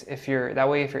updates. If your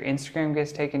Instagram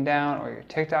gets taken down or your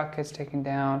TikTok gets taken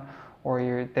down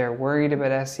or they're worried about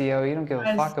SEO, you don't give a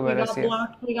Guys, fuck we about got SEO.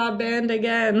 blocked, we got banned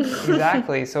again.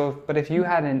 Exactly. So, but if you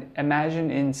had imagine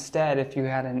instead if you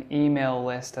had an email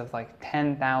list of like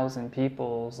 10,000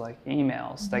 people's like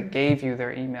emails that gave you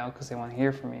their email because they want to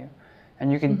hear from you,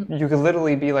 and you could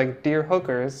literally be like, "Dear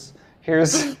hookers,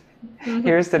 here's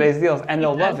today's deals," and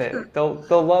they'll love it. They'll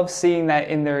love seeing that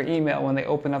in their email when they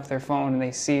open up their phone and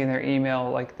they see in their email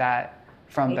like that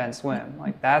from Ben Swim.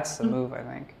 Like that's the move, I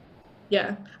think.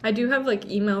 Yeah, I do have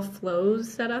like email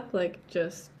flows set up, like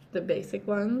just the basic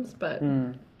ones, but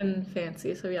and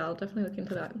fancy. So yeah, I'll definitely look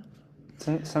into that.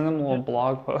 Send them a little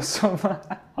blog post of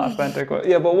authentic.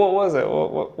 Yeah, but what was it?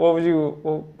 What would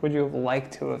you have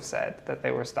liked to have said that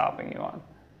they were stopping you on?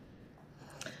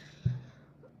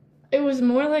 It was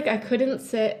more like I couldn't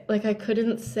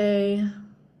say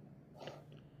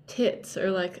tits or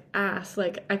like ass.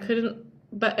 Like I couldn't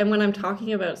and when I'm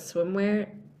talking about swimwear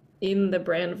in the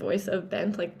brand voice of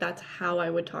Bent, like that's how I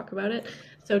would talk about it.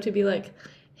 So to be like,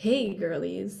 "Hey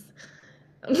girlies."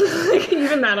 Like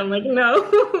even that I'm like,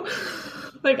 no.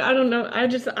 Like I don't know. I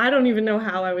don't even know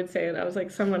how I would say it. I was like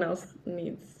someone else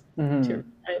needs to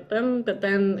write them, but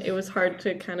then it was hard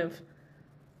to kind of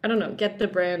I don't know, get the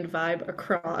brand vibe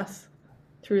across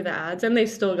through the ads, and they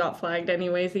still got flagged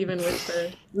anyways, even with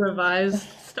the revised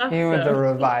stuff. Even with the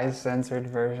revised censored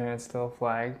version, it's still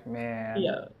flagged. Man.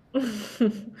 Yeah.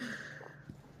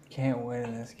 Can't win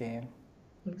in this game.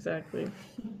 Exactly.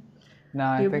 No,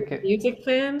 I You're think a music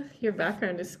fan? Your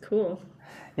background is cool.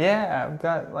 Yeah, I've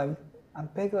got like a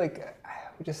big like I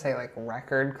would just say like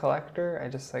record collector. I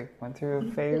just like went through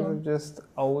a phase of just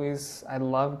always. I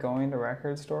love going to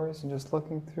record stores and just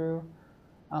looking through.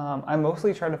 I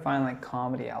mostly try to find like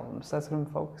comedy albums. That's what I'm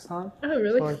focused on. Oh,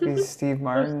 really? So like these Steve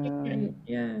Martin.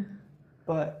 Yeah.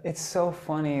 But it's so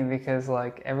funny because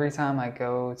like every time I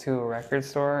go to a record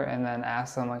store and then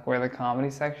ask them like where the comedy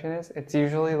section is, it's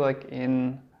usually like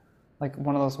in like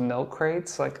one of those milk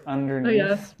crates like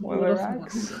underneath one of the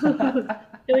racks.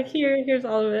 You're like here's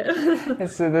all of it.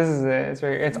 This is it.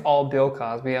 It's all Bill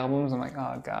Cosby albums. I'm like,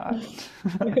 oh god.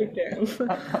 Damn.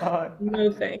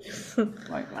 No thanks.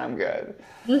 Like I'm good.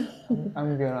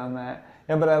 I'm good on that.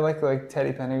 Yeah, but I like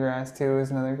Teddy Pendergrass too.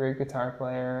 Is another great guitar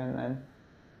player, and then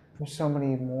there's so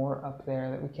many more up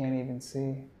there that we can't even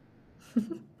see.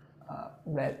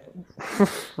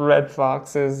 Red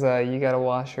Fox's "You Gotta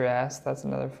Wash Your Ass." That's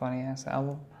another funny ass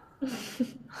album. Wash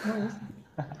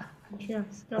your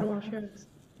ass. Gotta wash your ass.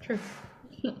 True.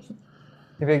 You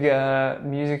a big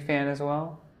music fan as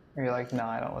well? Or you're like, no,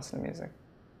 I don't listen to music?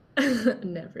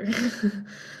 Never.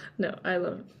 No, I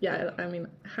love. Yeah, I mean,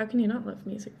 how can you not love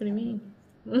music? What do you mean?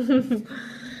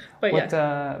 But what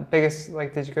yeah. biggest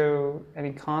like? Did you go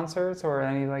any concerts or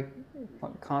any like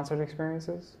concert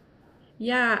experiences?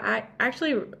 Yeah, I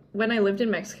actually, when I lived in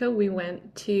Mexico, we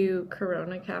went to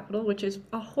Corona Capital, which is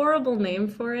a horrible name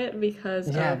for it because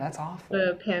of that's awful.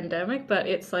 the pandemic, but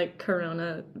it's like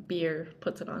Corona beer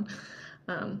puts it on.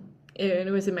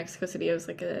 It was in Mexico City. It was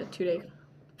like a 2-day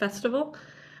festival,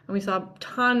 and we saw a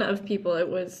ton of people. It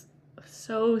was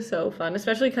so fun,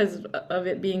 especially because of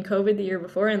it being COVID the year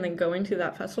before, and then going to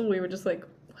that festival, we were just like,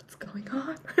 what's going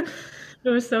on? It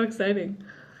was so exciting.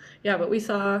 Yeah, but we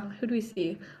saw, who do we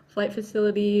see? Flight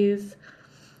Facilities,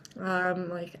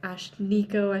 like Ash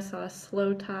Nico, I saw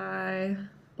Slow Tie,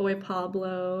 Boy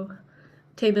Pablo,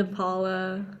 Tame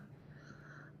Impala,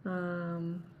 I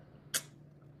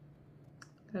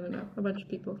don't know, a bunch of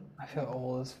people. I feel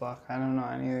old as fuck. I don't know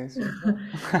any of these people.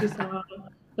 We saw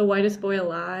The Whitest Boy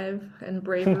Alive and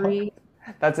Bravery.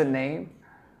 That's a name?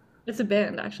 It's a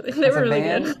band, actually. They were really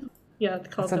good. Yeah, it's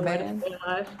called It's a The band? Whitest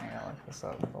Boy Alive. I gotta look this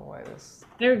up. The Whitest.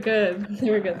 They were good.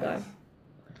 They were good live.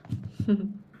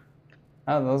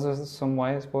 Oh, those are some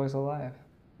Whitest Boys Alive.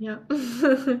 Yeah.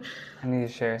 I need to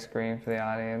share a screen for the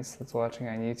audience that's watching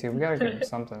on YouTube. We gotta give them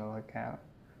something to look at.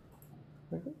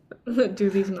 Do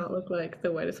these not look like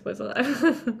The Whitest Boys Alive?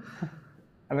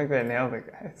 I think they nailed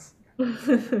it, guys.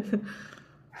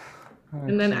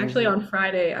 And then actually on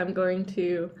Friday, I'm going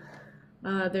to,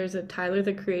 there's a Tyler,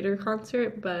 the Creator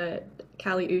concert, but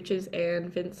Kali Uchis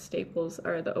and Vince Staples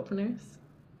are the openers.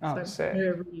 Oh, So sick. I'm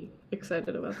very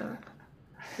excited about that.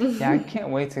 Yeah, I can't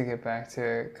wait to get back to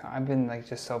it. I've been like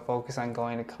just so focused on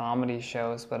going to comedy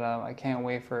shows, but I can't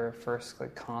wait for a first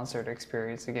like concert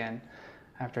experience again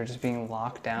after just being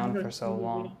locked down for so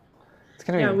long. It's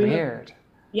gonna Yeah, be weird.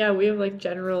 we have like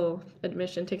general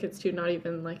admission tickets too, not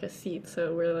even like a seat.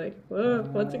 So we're like, whoa,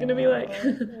 what's it gonna be like?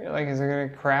 Uh, like, is it gonna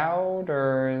crowd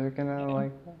or is it gonna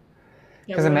like?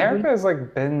 Yeah, Because America has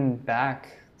like been back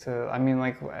to, I mean,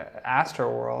 like Astro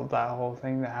World, that whole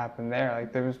thing that happened there.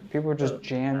 Like there was people were just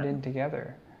jammed in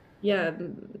together. yeah,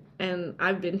 and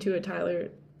I've been to a Tyler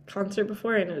concert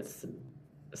before, and it's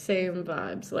same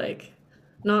vibes. Like,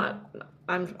 not,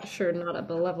 I'm sure not at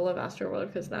the level of Astroworld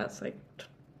because that's like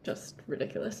just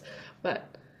ridiculous.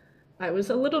 But I was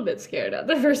a little bit scared at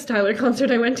the first Tyler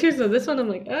concert I went to, so this one I'm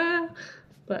like, ah.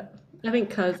 But I think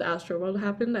because Astroworld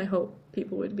happened, I hope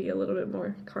people would be a little bit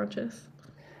more conscious.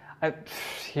 I,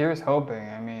 here's hoping.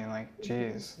 I mean, like,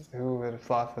 geez, who would have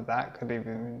thought that that could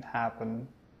even happen?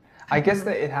 I guess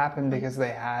that it happened because they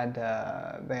had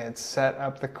set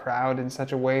up the crowd in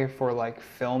such a way for like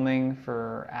filming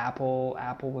for Apple.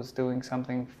 Apple was doing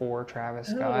something for Travis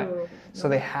Scott, Oh, so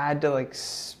they had to like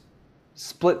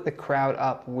split the crowd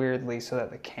up weirdly so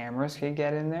that the cameras could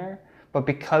get in there. But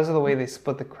because of the way they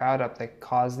split the crowd up, they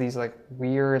caused these like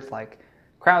weird like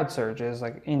crowd surges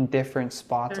like in different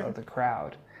spots of the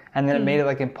crowd. And then it made it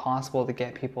like impossible to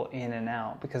get people in and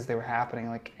out because they were happening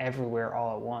like everywhere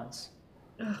all at once.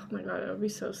 oh my God, it would be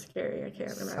so scary. I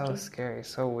can't So imagine. scary,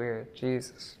 so weird.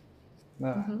 Jesus.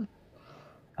 Ugh.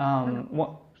 Hmm.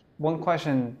 One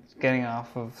question, getting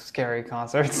off of scary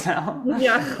concerts now.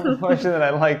 Yeah. One question that I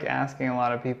like asking a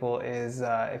lot of people is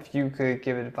if you could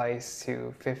give advice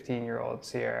to 15-year-old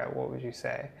Sierra, what would you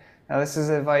say? Now, this is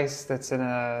advice that's in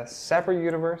a separate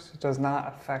universe. It does not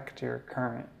affect your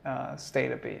current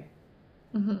state of being.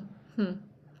 Hmm. Hmm.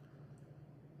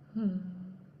 Hmm.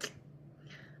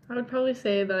 I would probably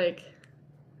say like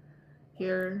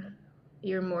you're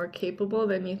you're more capable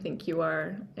than you think you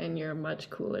are, and you're much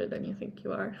cooler than you think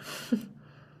you are.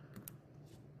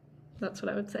 That's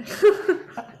what I would say.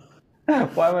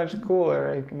 Why much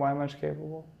cooler? Like, why much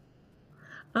capable?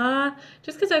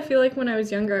 Just because I feel like when I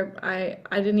was younger, I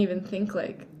didn't even think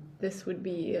like this would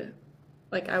be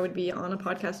like I would be on a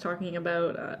podcast talking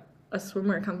about a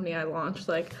swimwear company I launched.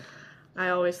 Like I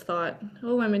always thought,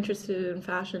 oh, I'm interested in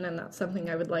fashion and that's something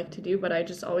I would like to do, but I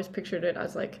just always pictured it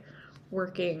as like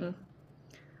working,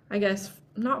 I guess,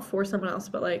 not for someone else,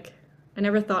 but like I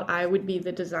never thought I would be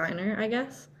the designer, I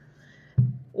guess.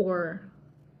 Or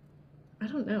I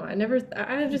don't know.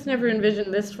 I just never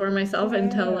envisioned this for myself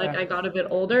until like Yeah. I got a bit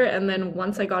older. And then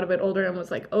once I got a bit older and was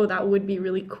like, oh, that would be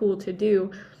really cool to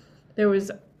do, there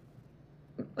was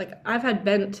like I've had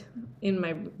Bent in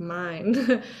my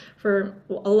mind for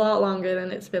a lot longer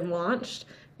than it's been launched.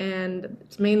 And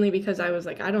it's mainly because I was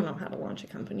like, I don't know how to launch a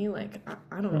company. Like,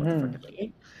 I don't know what the fuck I'm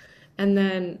doing. And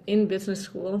then in business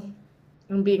school,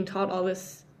 I'm being taught all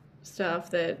this stuff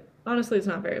that honestly is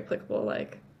not very applicable.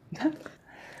 Like,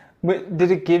 But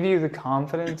did it give you the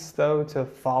confidence though to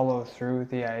follow through with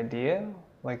the idea?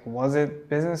 Like, was it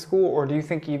business school, or do you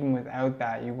think even without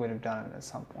that you would have done it at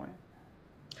some point?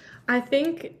 I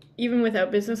think even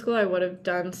without business school, I would have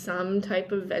done some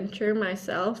type of venture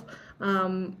myself.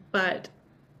 But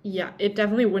yeah, it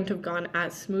definitely wouldn't have gone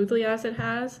as smoothly as it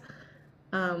has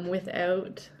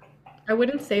without, I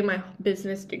wouldn't say my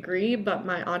business degree, but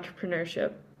my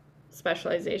entrepreneurship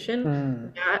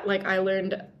specialization. That, like, I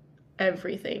learned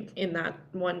everything in that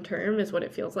one term, is what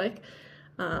it feels like.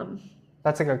 Um,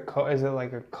 That's like is it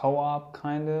like a co-op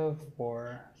kind of,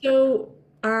 or?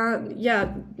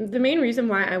 yeah, the main reason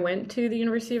why I went to the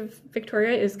University of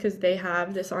Victoria is because they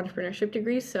have this entrepreneurship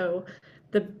degree. So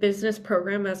the business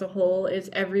program as a whole is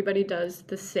everybody does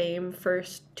the same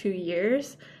first 2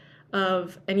 years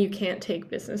and you can't take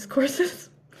business courses.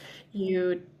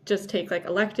 You just take like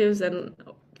electives and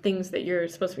things that you're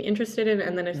supposed to be interested in,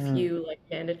 and then a few like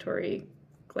mandatory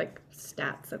like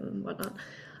stats and whatnot.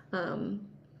 Um,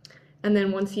 and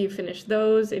then once you finish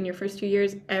those in your first 2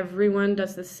 years, everyone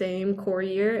does the same core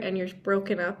year, and you're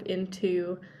broken up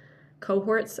into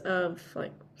cohorts of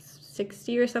like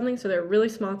 60 or something. So they're really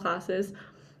small classes.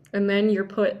 And then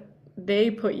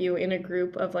they put you in a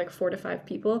group of like 4 to 5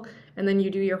 people, and then you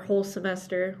do your whole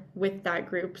semester with that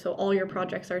group. So all your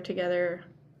projects are together,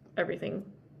 everything,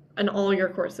 and all your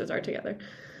courses are together.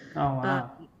 Oh Uh,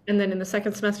 wow. and then in the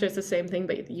second semester, it's the same thing,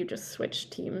 but you just switch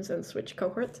teams and switch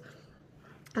cohorts.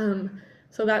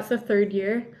 So that's the third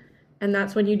year, and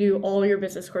that's when you do all your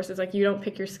business courses. Like you don't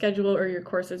pick your schedule or your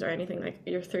courses or anything. Like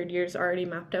your third year is already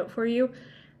mapped out for you.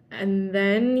 And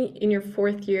then in your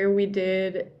fourth year, we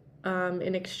did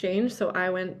in exchange. So I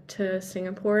went to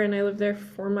Singapore and I lived there for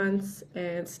 4 months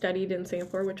and studied in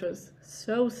Singapore, which was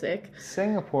so sick.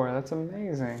 Singapore, that's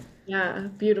amazing. Yeah,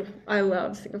 beautiful. I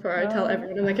love Singapore. I tell Uh,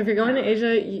 everyone, I'm like, if you're going to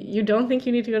Asia, you don't think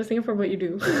you need to go to Singapore, but you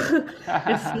do.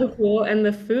 It's so cool, and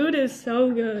the food is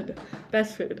so good.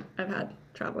 Best food I've had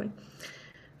traveling.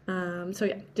 So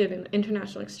yeah, did an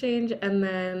international exchange, and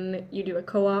then you do a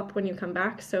co-op when you come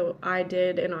back. So I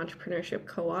did an entrepreneurship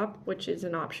co-op, which is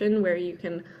an option where you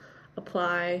can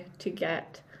apply to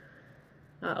get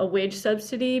a wage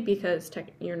subsidy because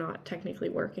you're not technically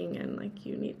working and like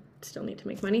you still need to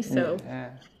make money. So yeah.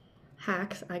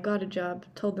 hacks. I got a job,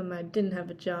 told them I didn't have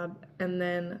a job, and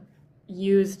then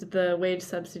used the wage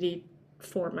subsidy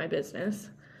for my business.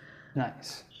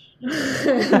 Nice.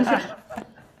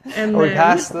 And Are we then,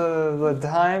 past the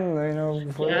time,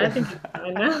 before yeah, I think it's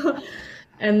fine now.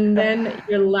 And then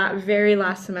your very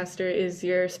last semester is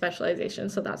your specialization.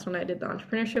 So that's when I did the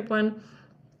entrepreneurship one.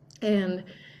 And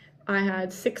I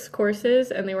had 6 courses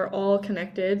and they were all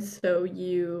connected. So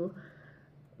you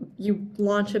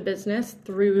launch a business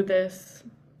through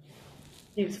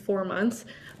these 4 months,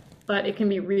 but it can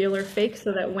be real or fake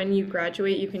so that when you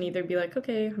graduate you can either be like,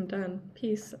 okay, I'm done,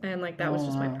 peace, and like that was Oh,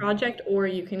 just my wow. project, or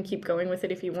you can keep going with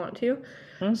it if you want to.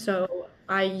 Hmm? So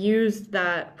I used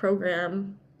that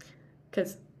program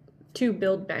because to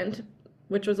build Bent,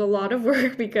 which was a lot of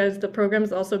work because the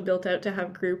program's also built out to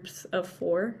have groups of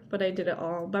 4, but I did it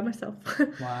all by myself.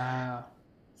 Wow.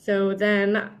 So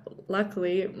then,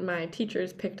 luckily, my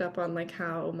teachers picked up on like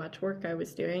how much work I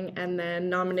was doing and then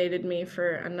nominated me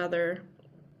for another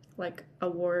like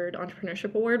award,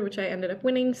 entrepreneurship award, which I ended up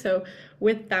winning. So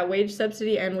with that wage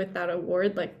subsidy and with that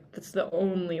award, like that's the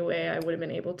only way I would have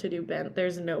been able to do Bent.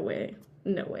 There's no way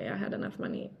I had enough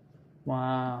money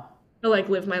Wow. to like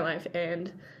live my life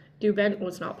and do Bent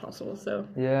was not possible. So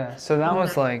Yeah. So that on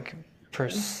was that, like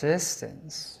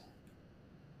persistence.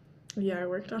 yeah, I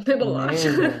worked on it a lot.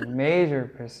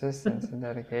 Major persistence and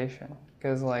dedication.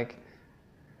 Because like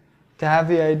to have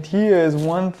the idea is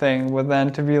one thing, but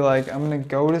then to be like, I'm gonna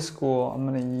go to school, I'm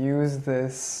gonna use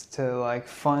this to like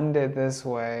fund it this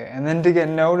way, and then to get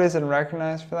noticed and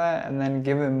recognized for that, and then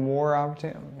given more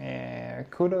opportunity. Man,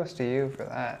 kudos to you for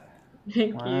that. Thank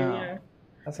you. Wow, Yeah.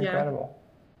 that's Yeah. incredible.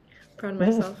 Proud of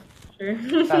myself. Sure.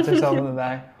 Pat yourself in the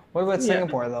back. What about Yeah.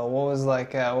 Singapore though? What was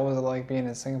it like being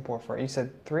in Singapore for? You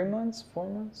said 3 months, 4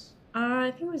 months? I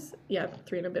think it was, yeah,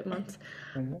 3 and a bit months.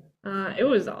 Mhm. It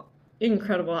was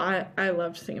incredible. I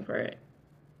loved Singapore.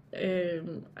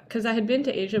 Because I had been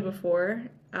to Asia before,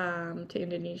 to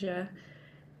Indonesia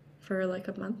for like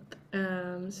a month.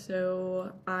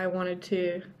 So I wanted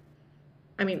to,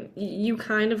 I mean, you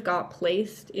kind of got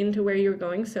placed into where you were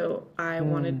going. So I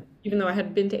wanted, Mm. even though I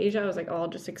had been to Asia, I was like, oh, I'll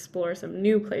just explore some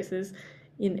new places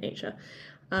in Asia.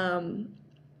 Um,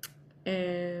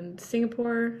 and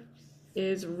Singapore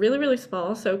is really, really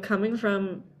small. So coming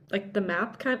from like the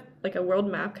map like a world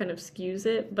map kind of skews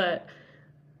it, but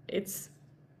it's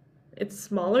it's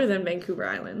smaller than Vancouver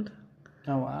Island.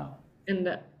 Oh wow.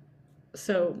 And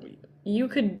so you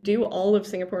could do all of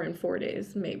Singapore in 4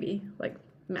 days, maybe, like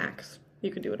max.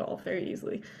 You could do it all very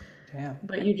easily. Damn.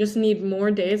 But you just need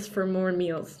more days for more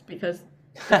meals because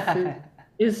the food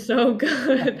is so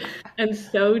good and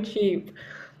so cheap.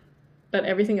 But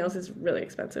everything else is really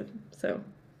expensive. So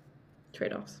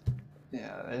trade-offs.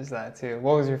 Yeah, there's that too.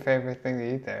 What was your favorite thing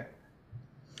to eat there?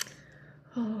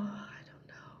 Oh, I don't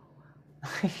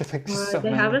know. You're like so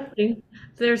They have many. a thing.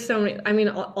 There's so many. I mean,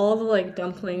 all the like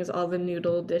dumplings, all the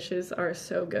noodle dishes are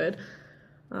so good.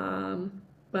 Um,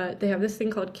 but they have this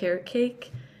thing called carrot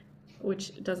cake,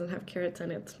 which doesn't have carrots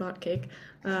in it. It's not cake.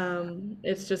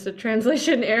 It's just a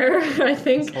translation error, I It's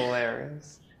think.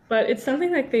 hilarious. But it's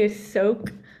something like they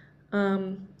soak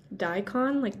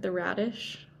daikon, like the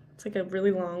radish. It's like a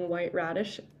really long white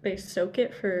radish. They soak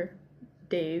it for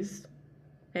days,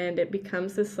 and it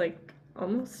becomes this like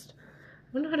almost,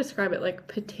 I don't know how to describe it, like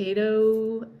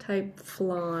potato type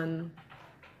flan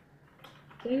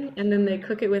thing. And then they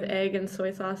cook it with egg and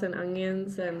soy sauce and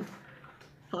onions and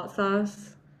hot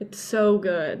sauce. It's so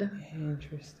good.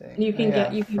 Interesting. And Oh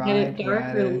yeah, you can get it fried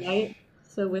dark or radish. light.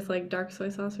 So with like dark soy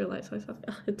sauce or light soy sauce,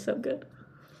 it's so good.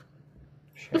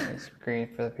 Shit, it's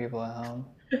great for the people at home.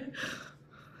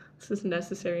 This is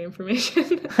necessary information.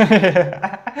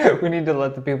 We need to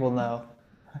let the people know.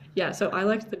 Yeah, so I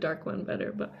liked the dark one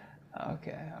better, but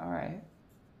Okay, all right.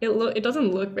 it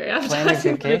doesn't look very Planning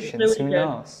appetizing, but it's vacations, really who good.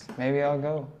 knows? Maybe I'll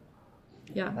go.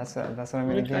 Yeah, That's what I'm gonna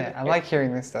really try get. it. I like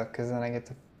hearing this stuff because then I get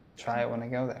to try it when I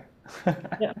go there.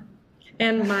 Yeah.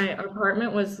 And my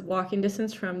apartment was walking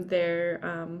distance from their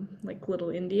like little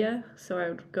India, so I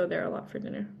would go there a lot for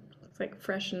dinner. It's like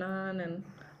fresh naan and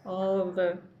all of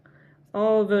the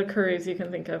all the curries you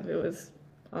can think of. It was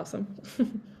awesome.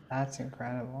 That's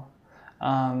incredible.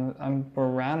 We're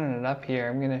rounding it up here.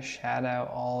 I'm going to shout out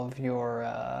all of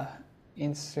your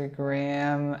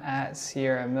Instagram at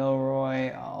Sierra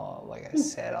Milroy. Like I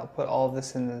said, I'll put all of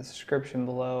this in the description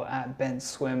below, at Bent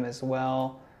Swim as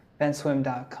well.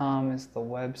 bentswim.com is the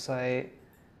website.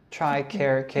 Try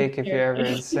carrot cake if you're ever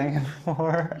in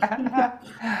Singapore. Do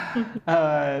you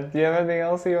have anything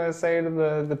else you want to say to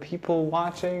the people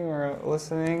watching or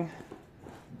listening?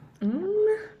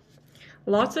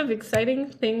 Lots of exciting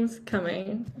things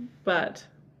coming, but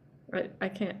I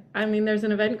can't. I mean, there's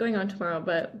an event going on tomorrow,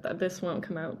 but this won't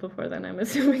come out before then, I'm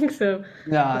assuming. So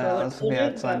No, this will be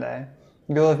out Sunday.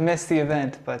 You'll have missed the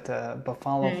event, but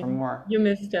follow for more. You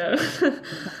missed out.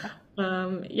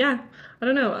 Yeah, I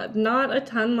don't know. Not a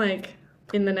ton like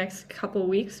in the next couple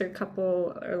weeks or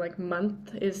like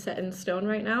month is set in stone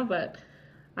right now, but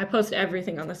I post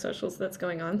everything on the socials that's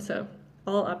going on, so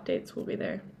all updates will be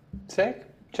there. Sick.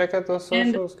 Check out those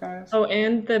socials, guys. Oh,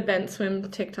 and the Bent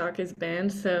Swim TikTok is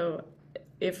banned, so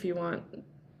if you want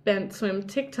Bent Swim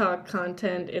TikTok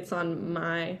content, it's on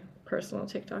my personal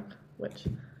TikTok, which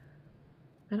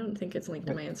I don't think it's linked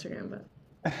to my Instagram, but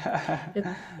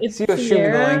it's so you'll shoot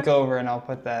me the link over and I'll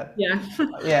put that. Yeah.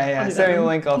 Yeah. Send me the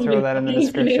link, I'll throw that in the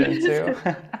description too.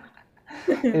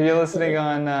 If you're listening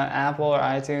on Apple or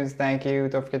iTunes, thank you.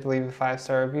 Don't forget to leave a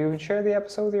 5-star review and share the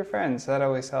episode with your friends. That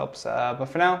always helps. But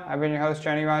for now, I've been your host,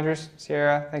 Johnny Rogers.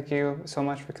 Sierra, thank you so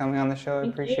much for coming on the show. I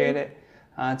appreciate it.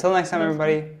 Until next time,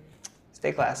 everybody,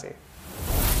 stay classy.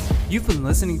 You've been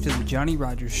listening to The Johnny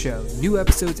Rogers Show. New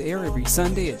episodes air every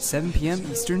Sunday at 7 p.m.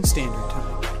 Eastern Standard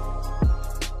Time.